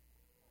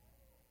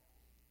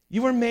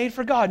 You were made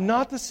for God,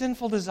 not the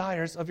sinful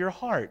desires of your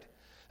heart.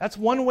 That's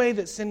one way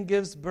that sin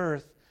gives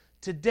birth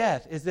to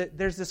death, is that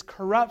there's this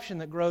corruption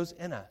that grows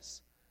in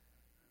us.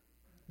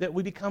 That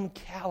we become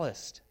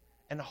calloused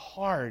and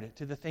hard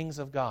to the things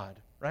of God,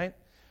 right?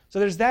 So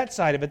there's that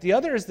side of it. The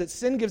other is that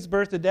sin gives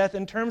birth to death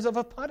in terms of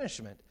a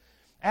punishment.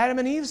 Adam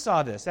and Eve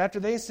saw this after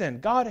they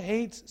sinned. God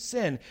hates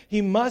sin.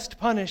 He must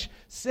punish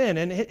sin.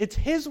 And it's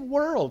His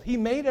world. He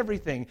made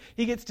everything.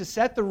 He gets to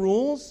set the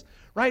rules,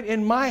 right?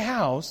 In my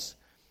house,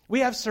 we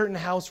have certain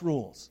house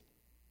rules.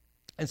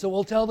 And so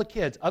we'll tell the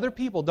kids, other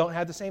people don't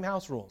have the same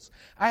house rules.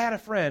 I had a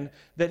friend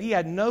that he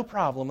had no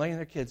problem letting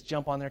their kids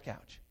jump on their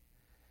couch.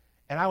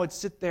 And I would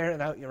sit there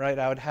and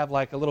I would have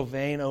like a little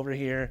vein over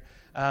here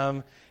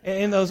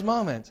in those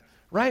moments,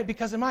 right?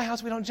 Because in my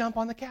house, we don't jump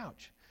on the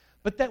couch.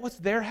 But that was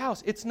their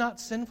house. It's not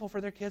sinful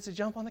for their kids to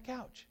jump on the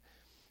couch.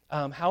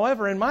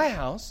 However, in my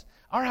house,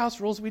 our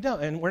house rules, we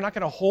don't. And we're not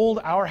going to hold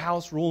our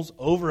house rules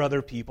over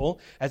other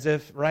people as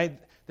if, right,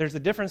 there's a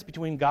difference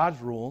between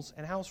God's rules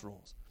and house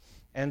rules.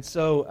 And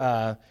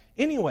so,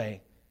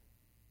 anyway,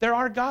 there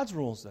are God's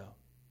rules, though.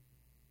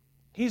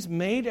 He's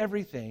made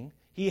everything.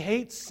 He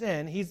hates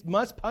sin. He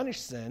must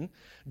punish sin.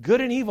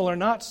 Good and evil are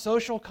not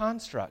social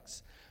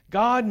constructs.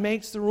 God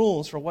makes the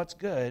rules for what's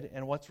good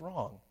and what's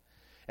wrong.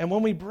 And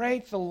when we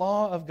break the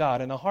law of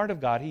God and the heart of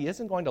God, He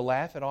isn't going to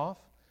laugh it off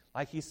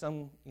like He's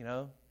some,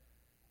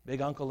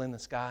 big uncle in the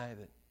sky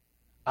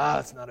that,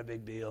 it's not a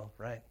big deal,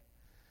 right?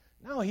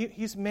 No,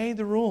 He's made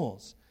the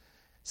rules.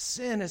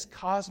 Sin is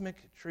cosmic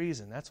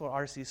treason. That's what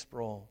R.C.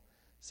 Sproul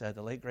said,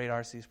 the late, great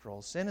R.C.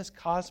 Sproul. Sin is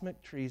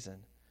cosmic treason.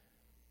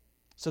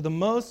 So the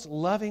most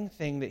loving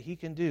thing that He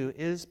can do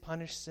is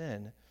punish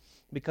sin,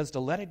 because to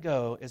let it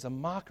go is a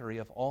mockery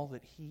of all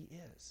that He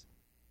is.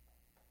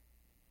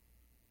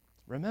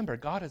 Remember,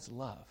 God is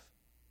love.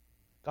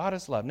 God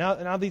is love.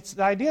 Now the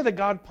idea that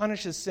God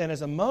punishes sin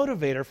is a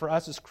motivator for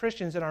us as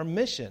Christians in our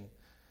mission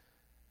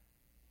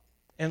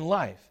in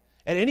life.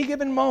 At any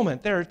given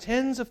moment, there are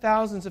tens of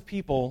thousands of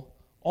people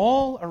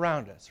all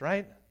around us,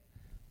 right?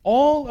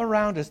 All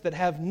around us that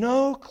have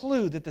no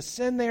clue that the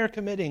sin they are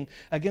committing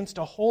against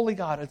a holy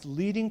God is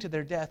leading to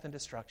their death and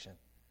destruction.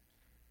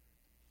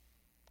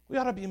 We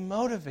ought to be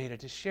motivated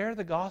to share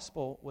the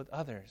gospel with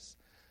others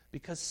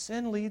because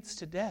sin leads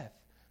to death.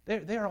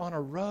 They are on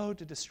a road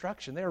to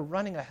destruction. They are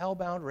running a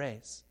hell-bound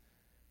race.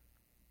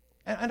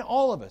 And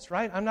all of us,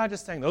 right? I'm not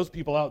just saying those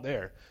people out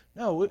there.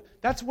 No,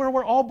 that's where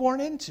we're all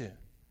born into.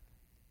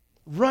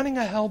 Running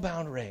a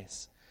hell-bound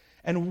race.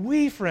 And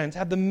we, friends,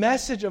 have the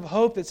message of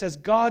hope that says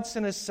God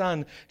sent His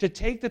Son to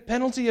take the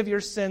penalty of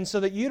your sin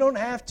so that you don't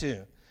have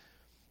to.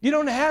 You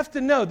don't have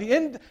to know. The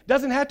end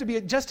doesn't have to be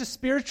just a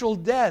spiritual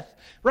death,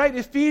 right?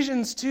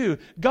 Ephesians 2,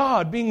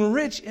 God being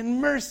rich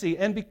in mercy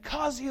and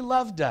because He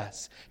loved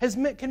us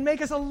can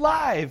make us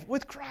alive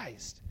with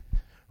Christ,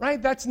 right?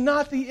 That's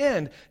not the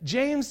end.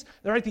 James,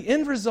 right, the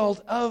end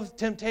result of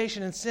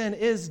temptation and sin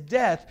is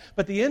death,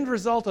 but the end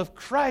result of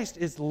Christ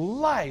is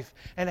life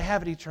and to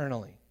have it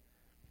eternally.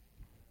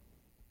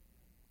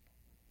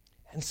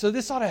 And so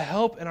this ought to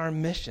help in our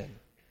mission.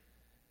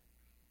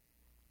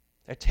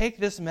 To take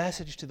this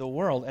message to the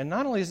world. And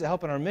not only does it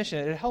help in our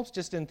mission, it helps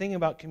just in thinking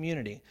about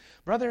community.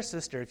 Brother or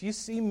sister, if you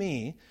see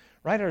me,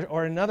 right,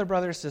 or another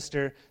brother or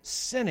sister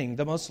sinning,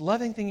 the most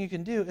loving thing you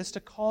can do is to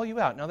call you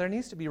out. Now, there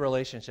needs to be a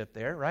relationship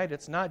there, right?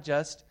 It's not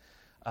just,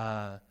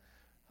 hey,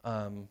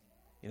 I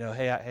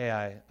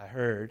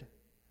heard,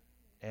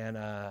 and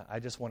I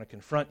just want to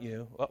confront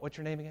you. What's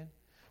your name again?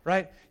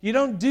 Right? You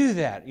don't do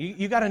that.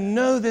 You got to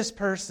know this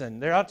person.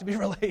 There ought to be a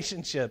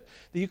relationship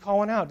that you call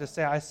one out to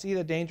say, I see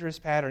the dangerous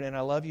pattern and I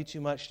love you too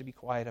much to be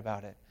quiet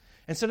about it.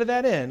 And so to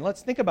that end,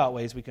 let's think about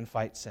ways we can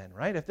fight sin,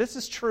 right? If this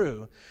is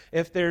true,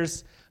 if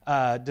there's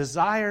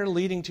desire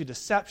leading to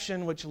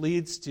deception, which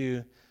leads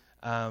to,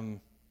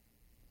 rats,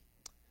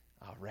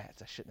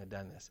 I shouldn't have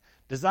done this.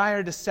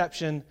 Desire,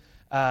 deception,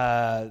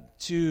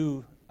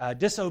 to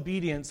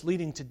disobedience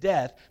leading to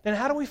death, then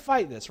how do we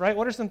fight this, right?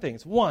 What are some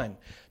things?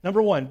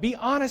 Number one, be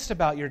honest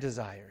about your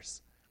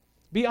desires.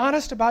 Be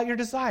honest about your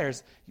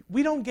desires.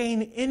 We don't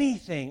gain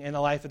anything in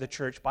the life of the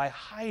church by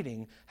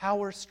hiding how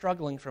we're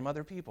struggling from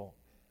other people.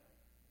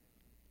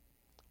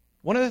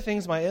 One of the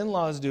things my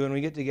in-laws do when we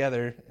get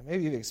together, and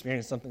maybe you've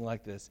experienced something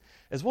like this,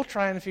 is we'll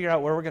try and figure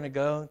out where we're going to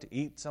go to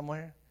eat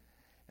somewhere.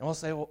 And we'll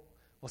say, well,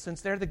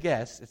 since they're the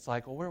guests, it's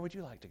like, well, where would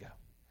you like to go?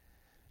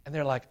 And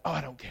they're like, oh,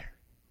 I don't care.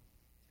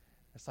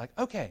 It's like,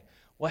 okay,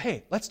 well,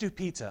 hey, let's do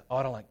pizza. Oh,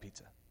 I don't like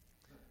pizza.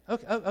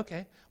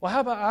 Okay. Well,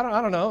 how about,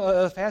 I don't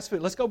know, fast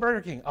food. Let's go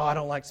Burger King. Oh, I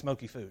don't like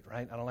smoky food,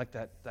 right? I don't like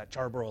that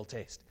charbroiled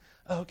taste.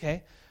 Oh,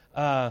 okay.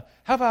 How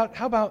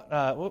about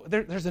well,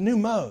 there's a new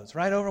Moe's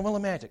right over in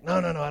Willimantic. No,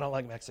 I don't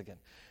like Mexican.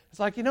 It's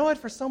like, you know what?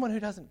 For someone who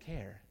doesn't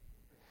care,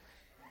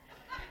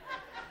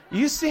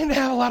 you seem to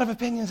have a lot of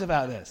opinions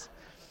about this.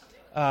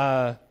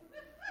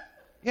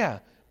 Yeah.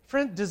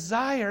 Friend,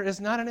 desire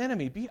is not an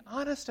enemy. Be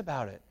honest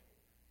about it.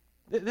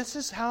 This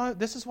is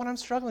what I'm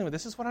struggling with.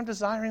 This is what I'm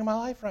desiring in my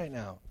life right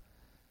now.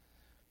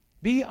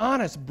 Be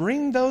honest.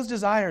 Bring those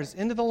desires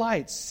into the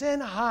light. Sin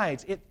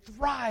hides. It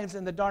thrives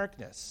in the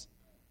darkness.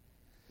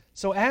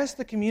 So ask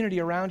the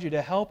community around you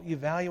to help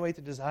evaluate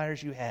the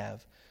desires you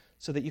have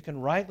so that you can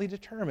rightly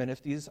determine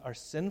if these are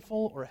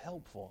sinful or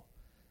helpful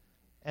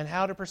and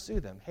how to pursue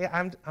them. Hey,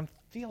 I'm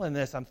feeling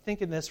this. I'm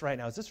thinking this right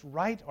now. Is this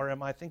right or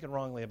am I thinking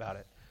wrongly about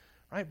it?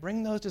 Right?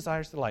 Bring those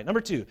desires to the light.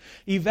 Number 2,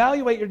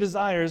 evaluate your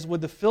desires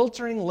with the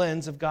filtering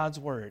lens of God's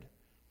Word.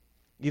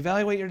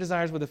 Evaluate your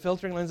desires with the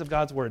filtering lens of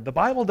God's Word. The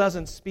Bible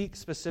doesn't speak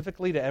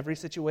specifically to every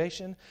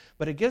situation,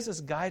 but it gives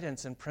us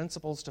guidance and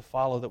principles to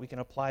follow that we can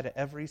apply to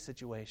every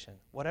situation.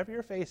 Whatever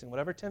you're facing,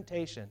 whatever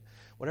temptation,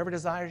 whatever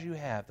desires you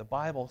have, the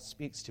Bible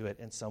speaks to it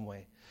in some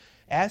way.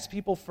 Ask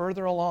people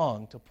further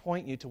along to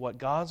point you to what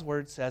God's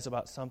Word says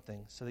about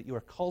something so that you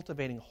are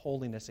cultivating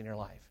holiness in your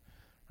life.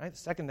 Right? The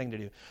second thing to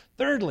do.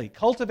 Thirdly,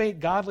 cultivate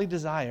godly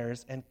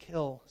desires and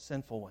kill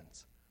sinful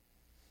ones.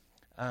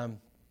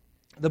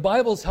 The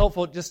Bible's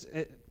helpful just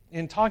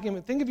in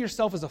talking. Think of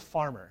yourself as a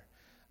farmer.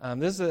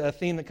 This is a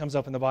theme that comes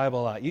up in the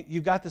Bible a lot.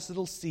 You've got this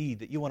little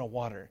seed that you want to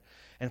water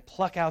and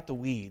pluck out the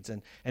weeds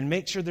and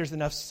make sure there's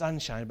enough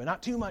sunshine, but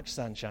not too much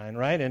sunshine,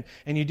 right?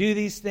 And you do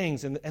these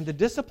things. And the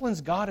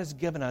disciplines God has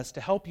given us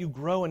to help you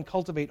grow and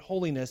cultivate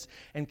holiness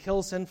and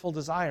kill sinful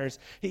desires,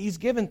 He's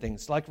given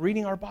things like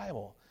reading our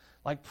Bible,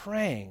 like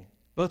praying,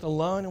 both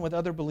alone and with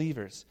other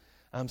believers,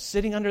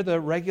 sitting under the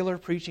regular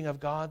preaching of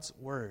God's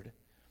Word,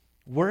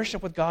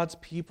 worship with God's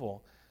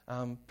people,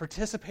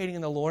 participating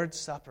in the Lord's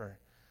Supper,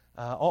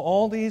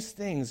 all these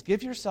things.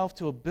 Give yourself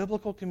to a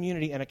biblical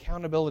community and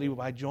accountability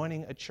by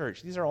joining a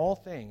church. These are all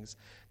things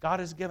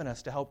God has given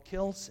us to help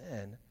kill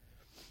sin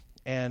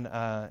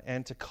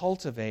and to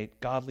cultivate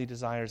godly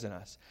desires in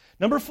us.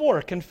 Number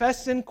 4,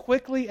 confess sin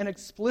quickly and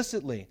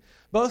explicitly,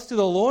 both to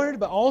the Lord,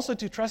 but also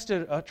to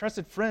a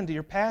trusted friend, to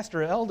your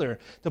pastor, elder,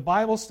 to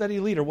Bible study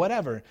leader,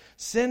 whatever.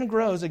 Sin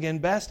grows, again,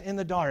 best in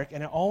the dark,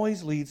 and it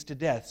always leads to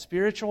death,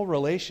 spiritual,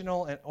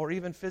 relational, or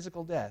even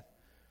physical death.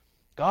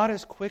 God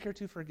is quicker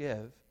to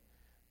forgive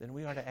than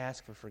we are to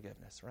ask for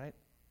forgiveness, right?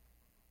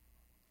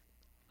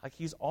 Like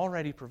He's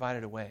already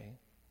provided a way.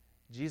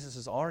 Jesus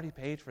has already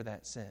paid for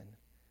that sin.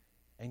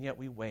 And yet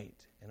we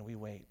wait, and we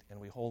wait, and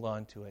we hold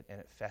on to it,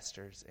 and it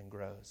festers and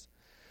grows.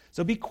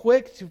 So be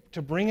quick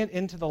to bring it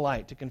into the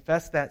light, to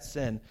confess that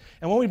sin.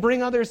 And when we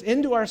bring others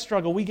into our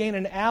struggle, we gain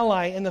an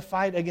ally in the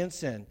fight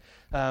against sin.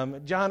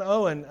 John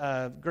Owen,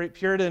 great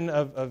Puritan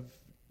of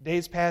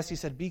days past, he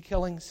said, "Be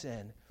killing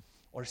sin,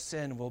 or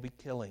sin will be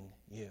killing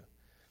you."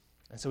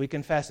 And so we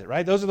confess it,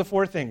 right? Those are the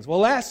 4 things. Well,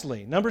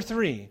 lastly, number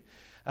 3,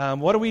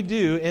 what do we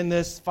do in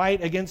this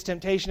fight against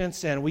temptation and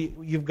sin?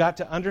 You've got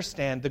to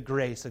understand the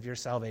grace of your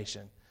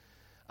salvation.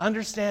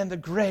 Understand the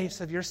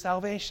grace of your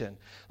salvation.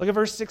 Look at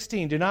verse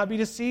 16. "Do not be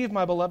deceived,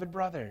 my beloved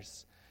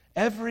brothers.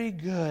 Every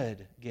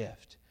good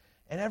gift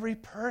and every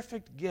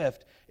perfect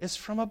gift is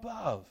from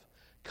above,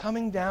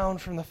 coming down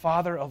from the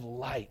Father of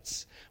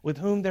lights, with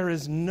whom there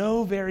is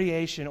no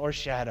variation or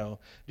shadow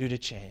due to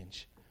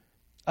change.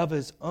 Of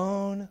His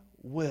own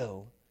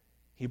will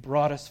He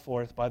brought us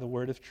forth by the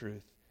word of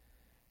truth,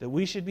 that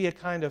we should be a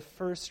kind of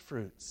first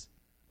fruits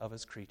of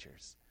His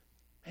creatures."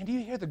 And do you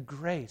hear the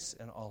grace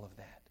in all of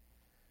that?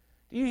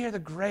 Do you hear the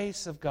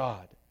grace of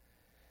God?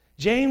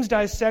 James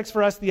dissects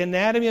for us the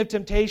anatomy of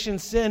temptation,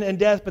 sin, and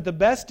death, but the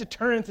best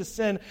deterrent to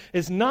sin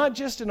is not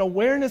just an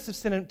awareness of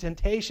sin and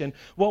temptation.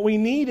 What we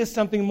need is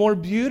something more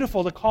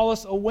beautiful to call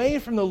us away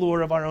from the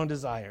lure of our own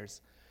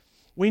desires.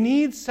 We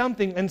need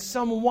something and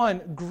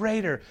someone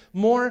greater,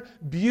 more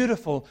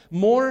beautiful,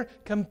 more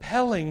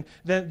compelling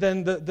than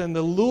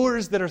the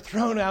lures that are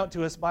thrown out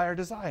to us by our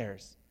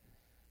desires.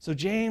 So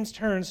James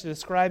turns to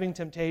describing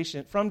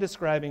temptation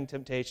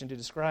to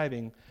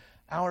describing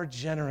our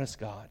generous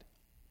God.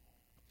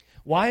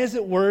 Why is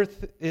it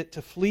worth it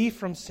to flee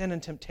from sin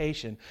and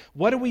temptation?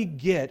 What do we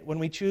get when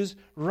we choose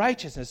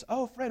righteousness?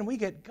 Oh, friend, we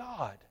get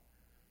God.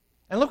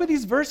 And look what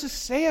these verses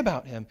say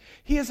about Him.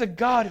 He is a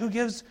God who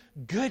gives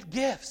good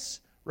gifts,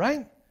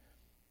 right?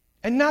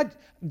 And not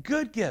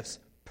good gifts,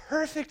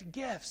 perfect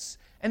gifts.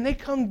 And they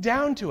come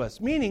down to us,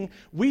 meaning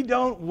we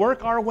don't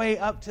work our way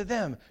up to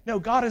them. No,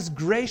 God is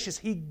gracious.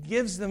 He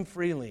gives them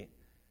freely.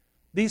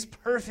 These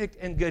perfect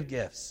and good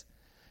gifts.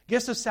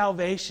 Gifts of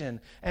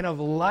salvation and of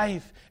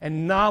life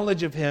and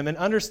knowledge of Him and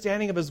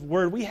understanding of His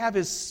Word. We have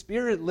His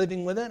Spirit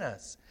living within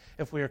us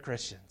if we are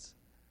Christians.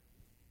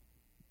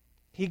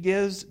 He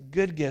gives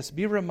good gifts.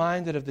 Be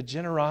reminded of the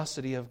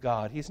generosity of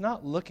God. He's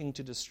not looking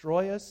to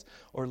destroy us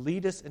or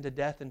lead us into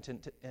death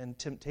and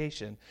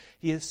temptation.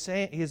 He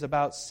is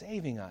about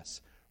saving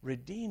us,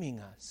 redeeming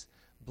us,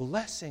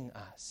 blessing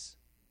us.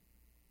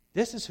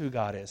 This is who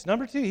God is.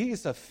 Number 2, He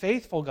is a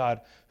faithful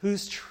God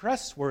who's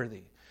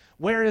trustworthy.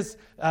 Whereas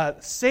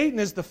Satan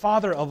is the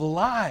father of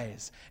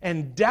lies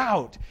and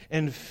doubt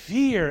and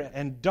fear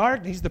and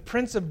darkness. He's the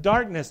prince of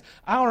darkness.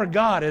 Our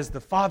God is the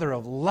father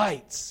of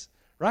lights,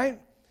 right?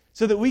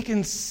 So that we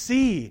can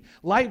see.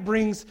 Light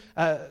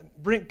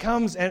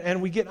comes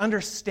and we get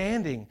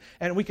understanding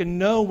and we can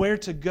know where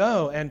to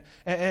go.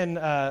 And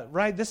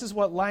right, this is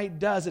what light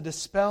does. It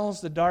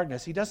dispels the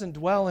darkness. He doesn't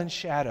dwell in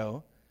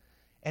shadow,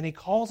 and He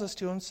calls us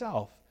to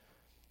Himself.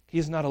 He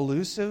is not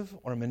elusive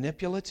or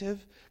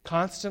manipulative,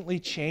 constantly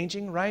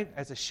changing, right,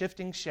 as a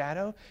shifting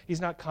shadow.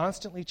 He's not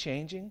constantly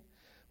changing.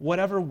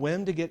 Whatever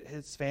whim gets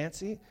his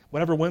fancy,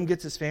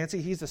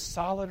 He's a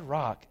solid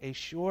rock, a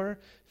sure,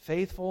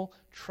 faithful,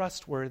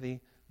 trustworthy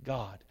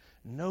God.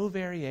 No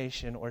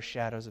variation or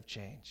shadows of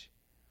change.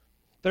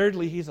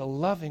 Thirdly, He's a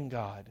loving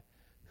God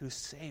who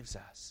saves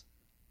us.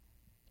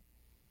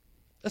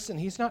 Listen,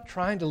 He's not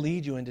trying to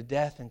lead you into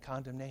death and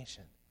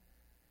condemnation.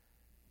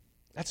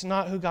 That's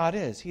not who God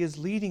is. He is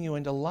leading you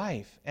into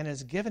life and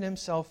has given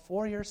Himself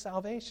for your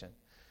salvation.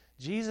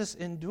 Jesus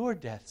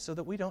endured death so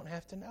that we don't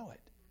have to know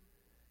it.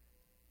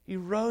 He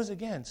rose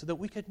again so that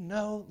we could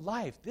know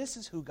life. This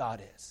is who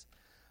God is.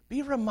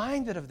 Be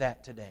reminded of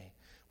that today.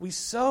 We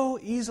so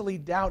easily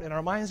doubt and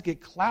our minds get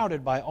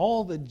clouded by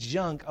all the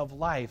junk of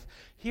life.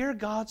 Hear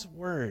God's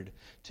word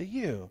to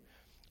you.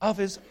 Of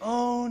His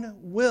own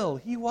will.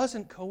 He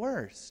wasn't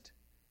coerced.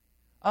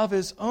 Of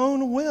His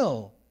own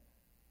will.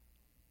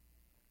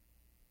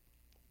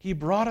 He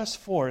brought us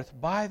forth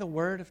by the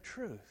word of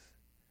truth.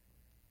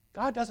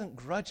 God doesn't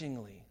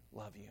grudgingly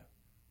love you.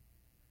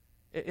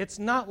 It's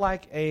not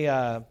like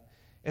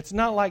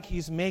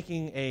He's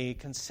making a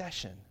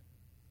concession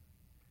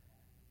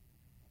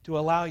to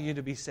allow you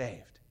to be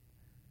saved.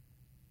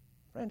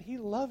 Friend, He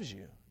loves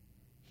you.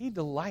 He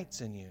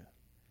delights in you.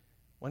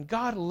 When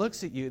God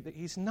looks at you,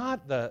 He's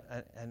not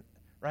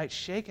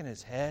shaking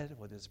His head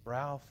with His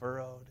brow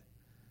furrowed,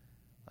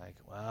 like,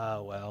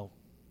 wow, well,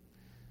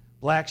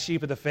 black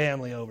sheep of the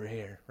family over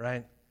here,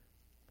 right?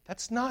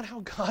 That's not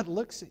how God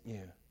looks at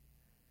you.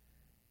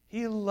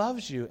 He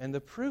loves you, and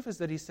the proof is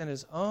that He sent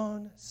His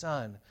own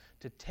Son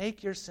to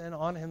take your sin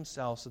on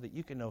Himself so that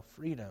you can know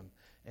freedom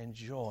and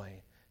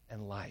joy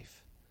and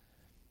life.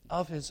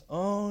 Of His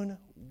own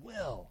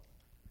will,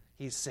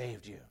 He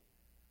saved you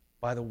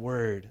by the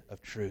word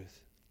of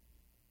truth.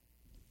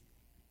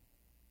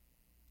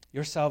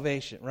 Your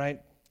salvation,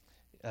 right?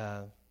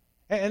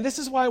 And this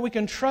is why we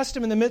can trust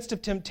Him in the midst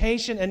of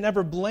temptation and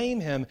never blame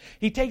Him.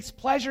 He takes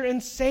pleasure in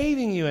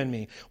saving you and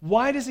me.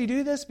 Why does He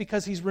do this?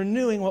 Because He's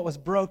renewing what was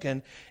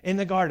broken in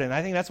the garden.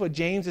 I think that's what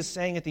James is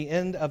saying at the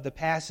end of the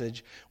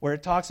passage, where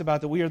it talks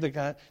about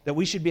that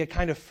we should be a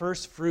kind of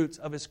first fruits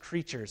of His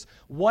creatures.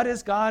 What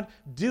is God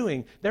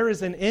doing? There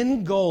is an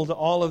end goal to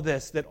all of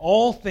this, that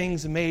all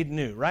things made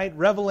new, right?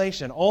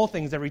 Revelation, all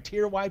things, every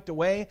tear wiped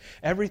away,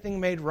 everything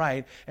made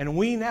right. And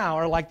we now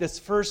are like this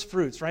first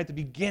fruits, right? The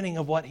beginning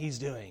of what He's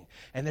doing.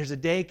 And there's a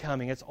day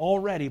coming. It's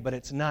already, but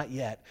it's not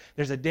yet.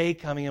 There's a day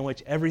coming in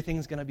which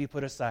everything's going to be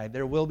put aside.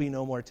 There will be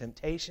no more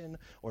temptation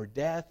or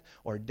death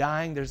or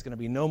dying. There's going to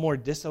be no more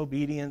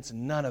disobedience,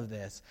 none of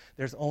this.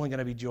 There's only going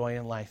to be joy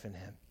and life in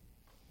Him.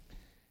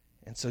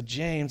 And so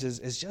James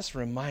is just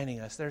reminding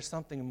us there's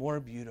something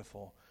more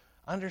beautiful.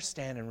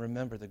 Understand and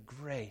remember the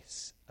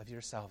grace of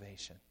your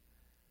salvation.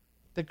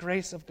 The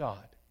grace of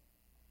God.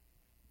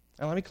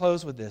 And let me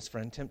close with this,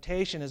 friend.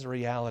 Temptation is a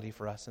reality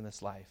for us in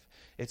this life.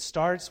 It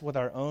starts with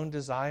our own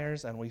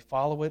desires, and we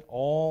follow it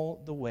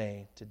all the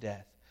way to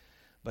death.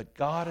 But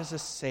God is a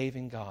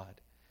saving God.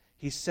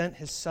 He sent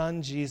His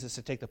Son, Jesus,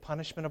 to take the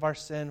punishment of our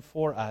sin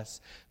for us,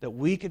 that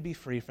we could be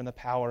free from the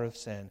power of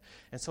sin.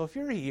 And so if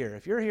you're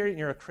here and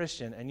you're a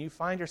Christian, and you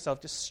find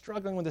yourself just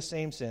struggling with the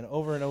same sin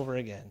over and over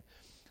again,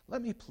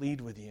 let me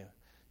plead with you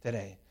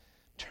today.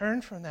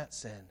 Turn from that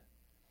sin.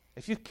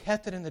 If you've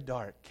kept it in the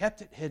dark,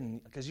 kept it hidden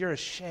because you're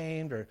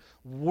ashamed or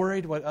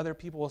worried what other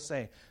people will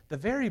say, the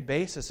very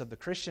basis of the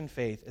Christian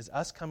faith is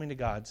us coming to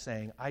God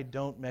saying, I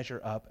don't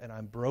measure up and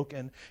I'm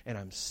broken and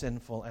I'm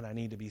sinful and I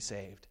need to be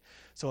saved.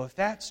 So if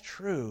that's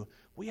true,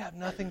 we have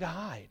nothing to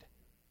hide.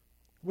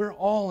 We're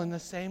all in the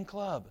same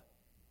club,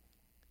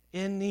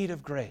 in need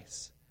of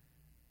grace.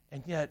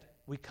 And yet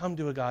we come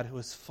to a God who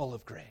is full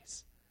of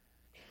grace.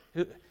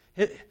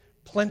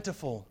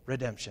 Plentiful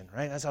redemption,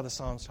 right? That's how the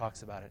Psalms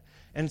talks about it.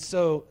 And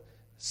so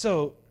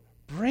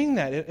bring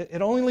that.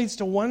 It only leads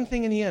to one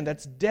thing in the end.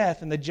 That's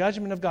death and the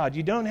judgment of God.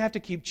 You don't have to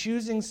keep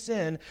choosing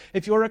sin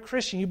if you're a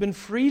Christian. You've been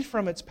freed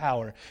from its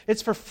power.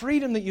 It's for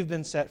freedom that you've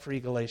been set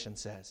free,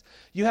 Galatians says.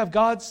 You have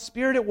God's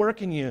Spirit at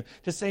work in you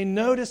to say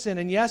no to sin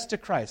and yes to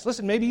Christ.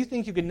 Listen, maybe you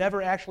think you could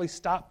never actually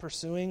stop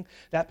pursuing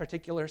that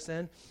particular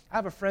sin. I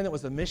have a friend that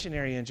was a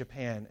missionary in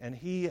Japan, and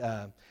he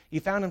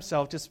found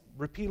himself just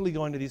repeatedly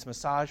going to these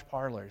massage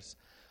parlors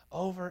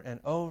over and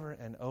over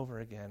and over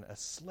again, a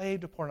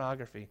slave to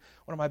pornography.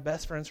 One of my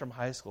best friends from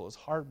high school was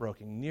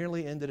heartbroken,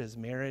 nearly ended his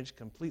marriage,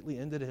 completely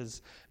ended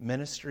his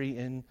ministry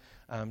in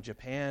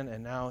Japan,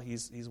 and now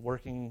he's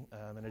working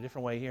in a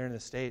different way here in the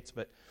States.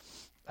 But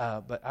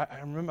I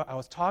remember I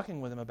was talking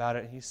with him about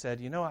it, and he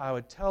said, I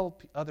would tell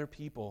other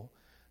people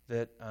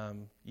that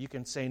you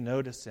can say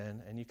no to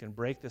sin and you can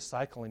break this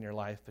cycle in your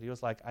life, but he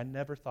was like, I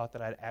never thought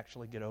that I'd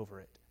actually get over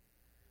it.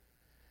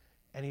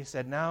 And he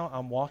said, now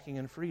I'm walking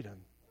in freedom,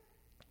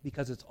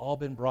 because it's all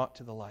been brought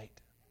to the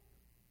light.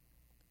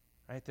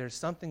 Right? There's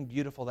something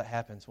beautiful that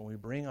happens when we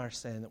bring our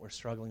sin that we're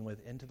struggling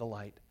with into the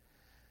light,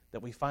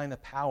 that we find the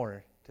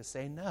power to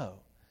say no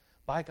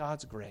by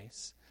God's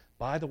grace,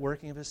 by the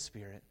working of His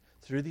Spirit,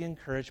 through the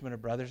encouragement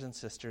of brothers and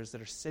sisters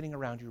that are sitting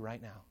around you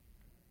right now.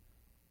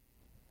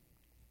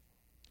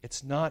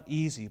 It's not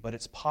easy, but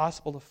it's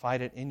possible to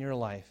fight it in your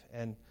life.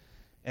 And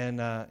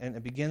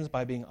it begins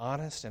by being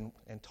honest and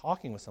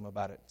talking with them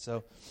about it.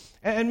 So,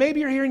 and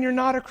maybe you're here and you're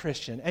not a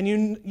Christian, and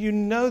you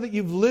know that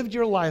you've lived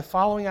your life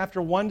following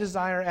after one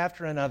desire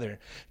after another,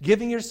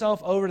 giving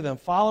yourself over to them,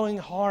 following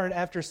hard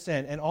after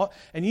sin,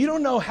 and you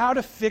don't know how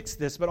to fix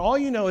this, but all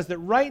you know is that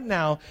right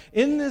now,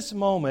 in this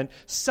moment,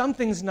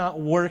 something's not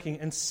working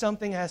and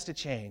something has to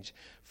change.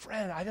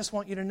 Friend, I just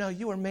want you to know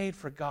you are made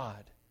for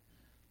God.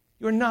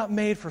 You are not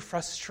made for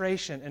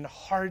frustration and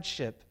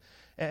hardship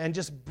and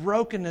just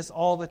brokenness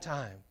all the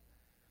time.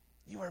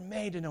 You are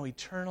made to know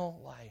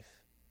eternal life.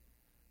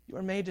 You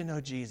are made to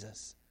know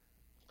Jesus,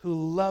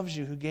 who loves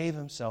you, who gave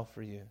Himself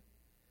for you.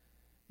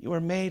 You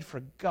are made for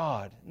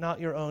God,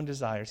 not your own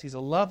desires. He's a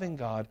loving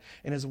God,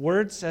 and His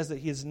Word says that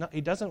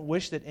He doesn't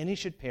wish that any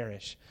should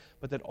perish,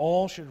 but that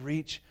all should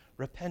reach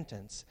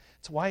repentance.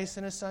 It's why He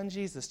sent His Son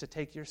Jesus to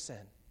take your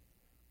sin,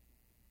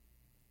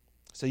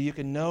 so you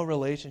can know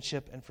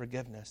relationship and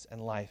forgiveness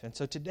and life. And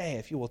so today,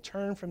 if you will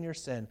turn from your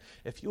sin,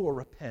 if you will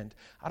repent,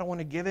 I don't want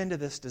to give in to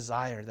this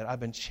desire that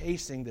I've been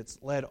chasing that's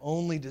led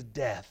only to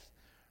death,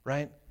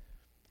 right?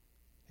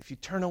 If you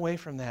turn away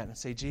from that and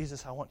say,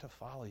 Jesus, I want to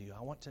follow you.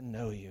 I want to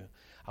know you.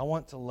 I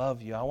want to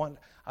love you.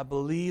 I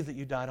believe that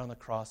you died on the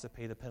cross to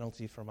pay the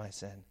penalty for my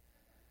sin.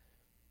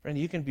 Friend,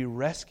 you can be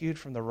rescued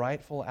from the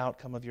rightful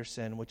outcome of your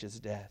sin, which is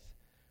death.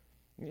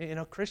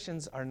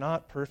 Christians are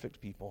not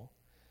perfect people.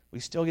 We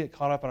still get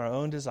caught up in our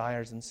own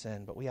desires and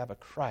sin, but we have a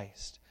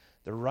Christ,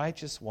 the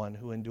righteous one,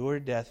 who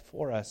endured death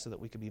for us so that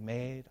we could be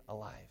made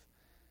alive.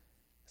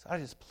 So I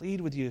just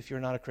plead with you, if you're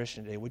not a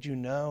Christian today, would you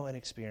know and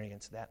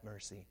experience that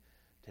mercy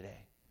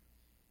today?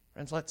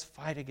 Friends, let's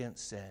fight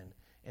against sin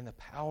in the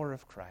power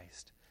of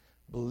Christ,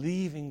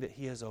 believing that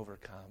He has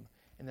overcome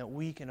and that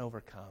we can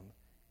overcome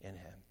in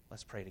Him.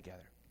 Let's pray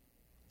together.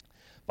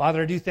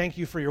 Father, I do thank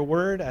you for your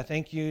word. I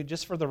thank you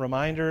just for the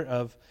reminder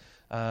of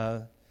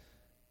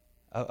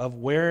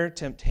where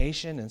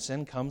temptation and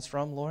sin comes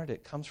from, Lord.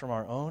 It comes from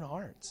our own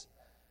hearts,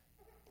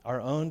 our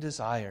own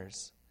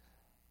desires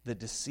that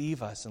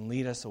deceive us and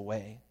lead us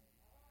away.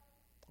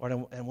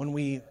 Lord, and when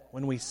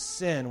we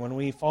sin, when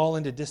we fall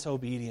into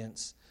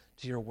disobedience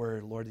to your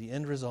word, Lord, the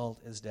end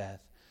result is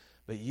death.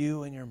 But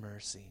you in your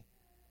mercy,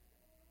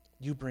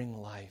 you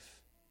bring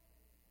life.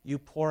 You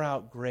pour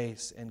out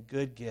grace and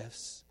good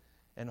gifts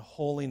and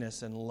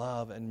holiness and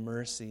love and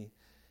mercy.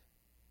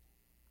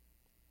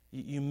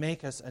 You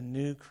make us a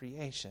new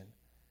creation.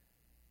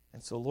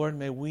 And so, Lord,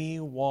 may we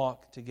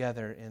walk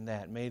together in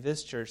that. May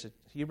this church, the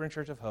Hebron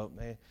Church of Hope,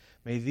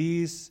 may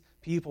these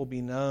people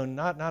be known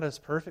not as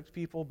perfect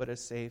people, but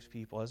as saved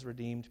people, as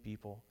redeemed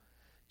people,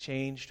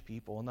 changed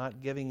people,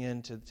 not giving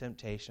in to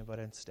temptation, but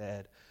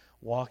instead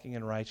walking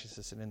in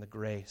righteousness and in the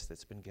grace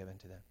that's been given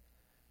to them.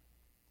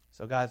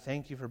 So, God,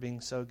 thank you for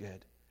being so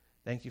good.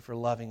 Thank you for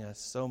loving us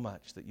so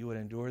much that you would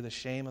endure the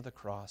shame of the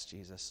cross,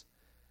 Jesus.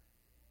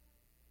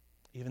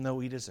 Even though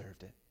we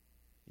deserved it,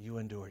 you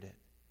endured it.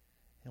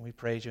 And we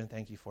praise you and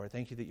thank you for it.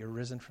 Thank you that you're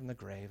risen from the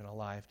grave and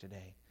alive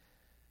today,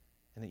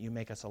 and that you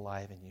make us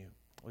alive in you.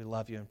 We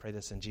love you and pray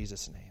this in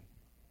Jesus' name.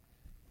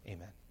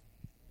 Amen.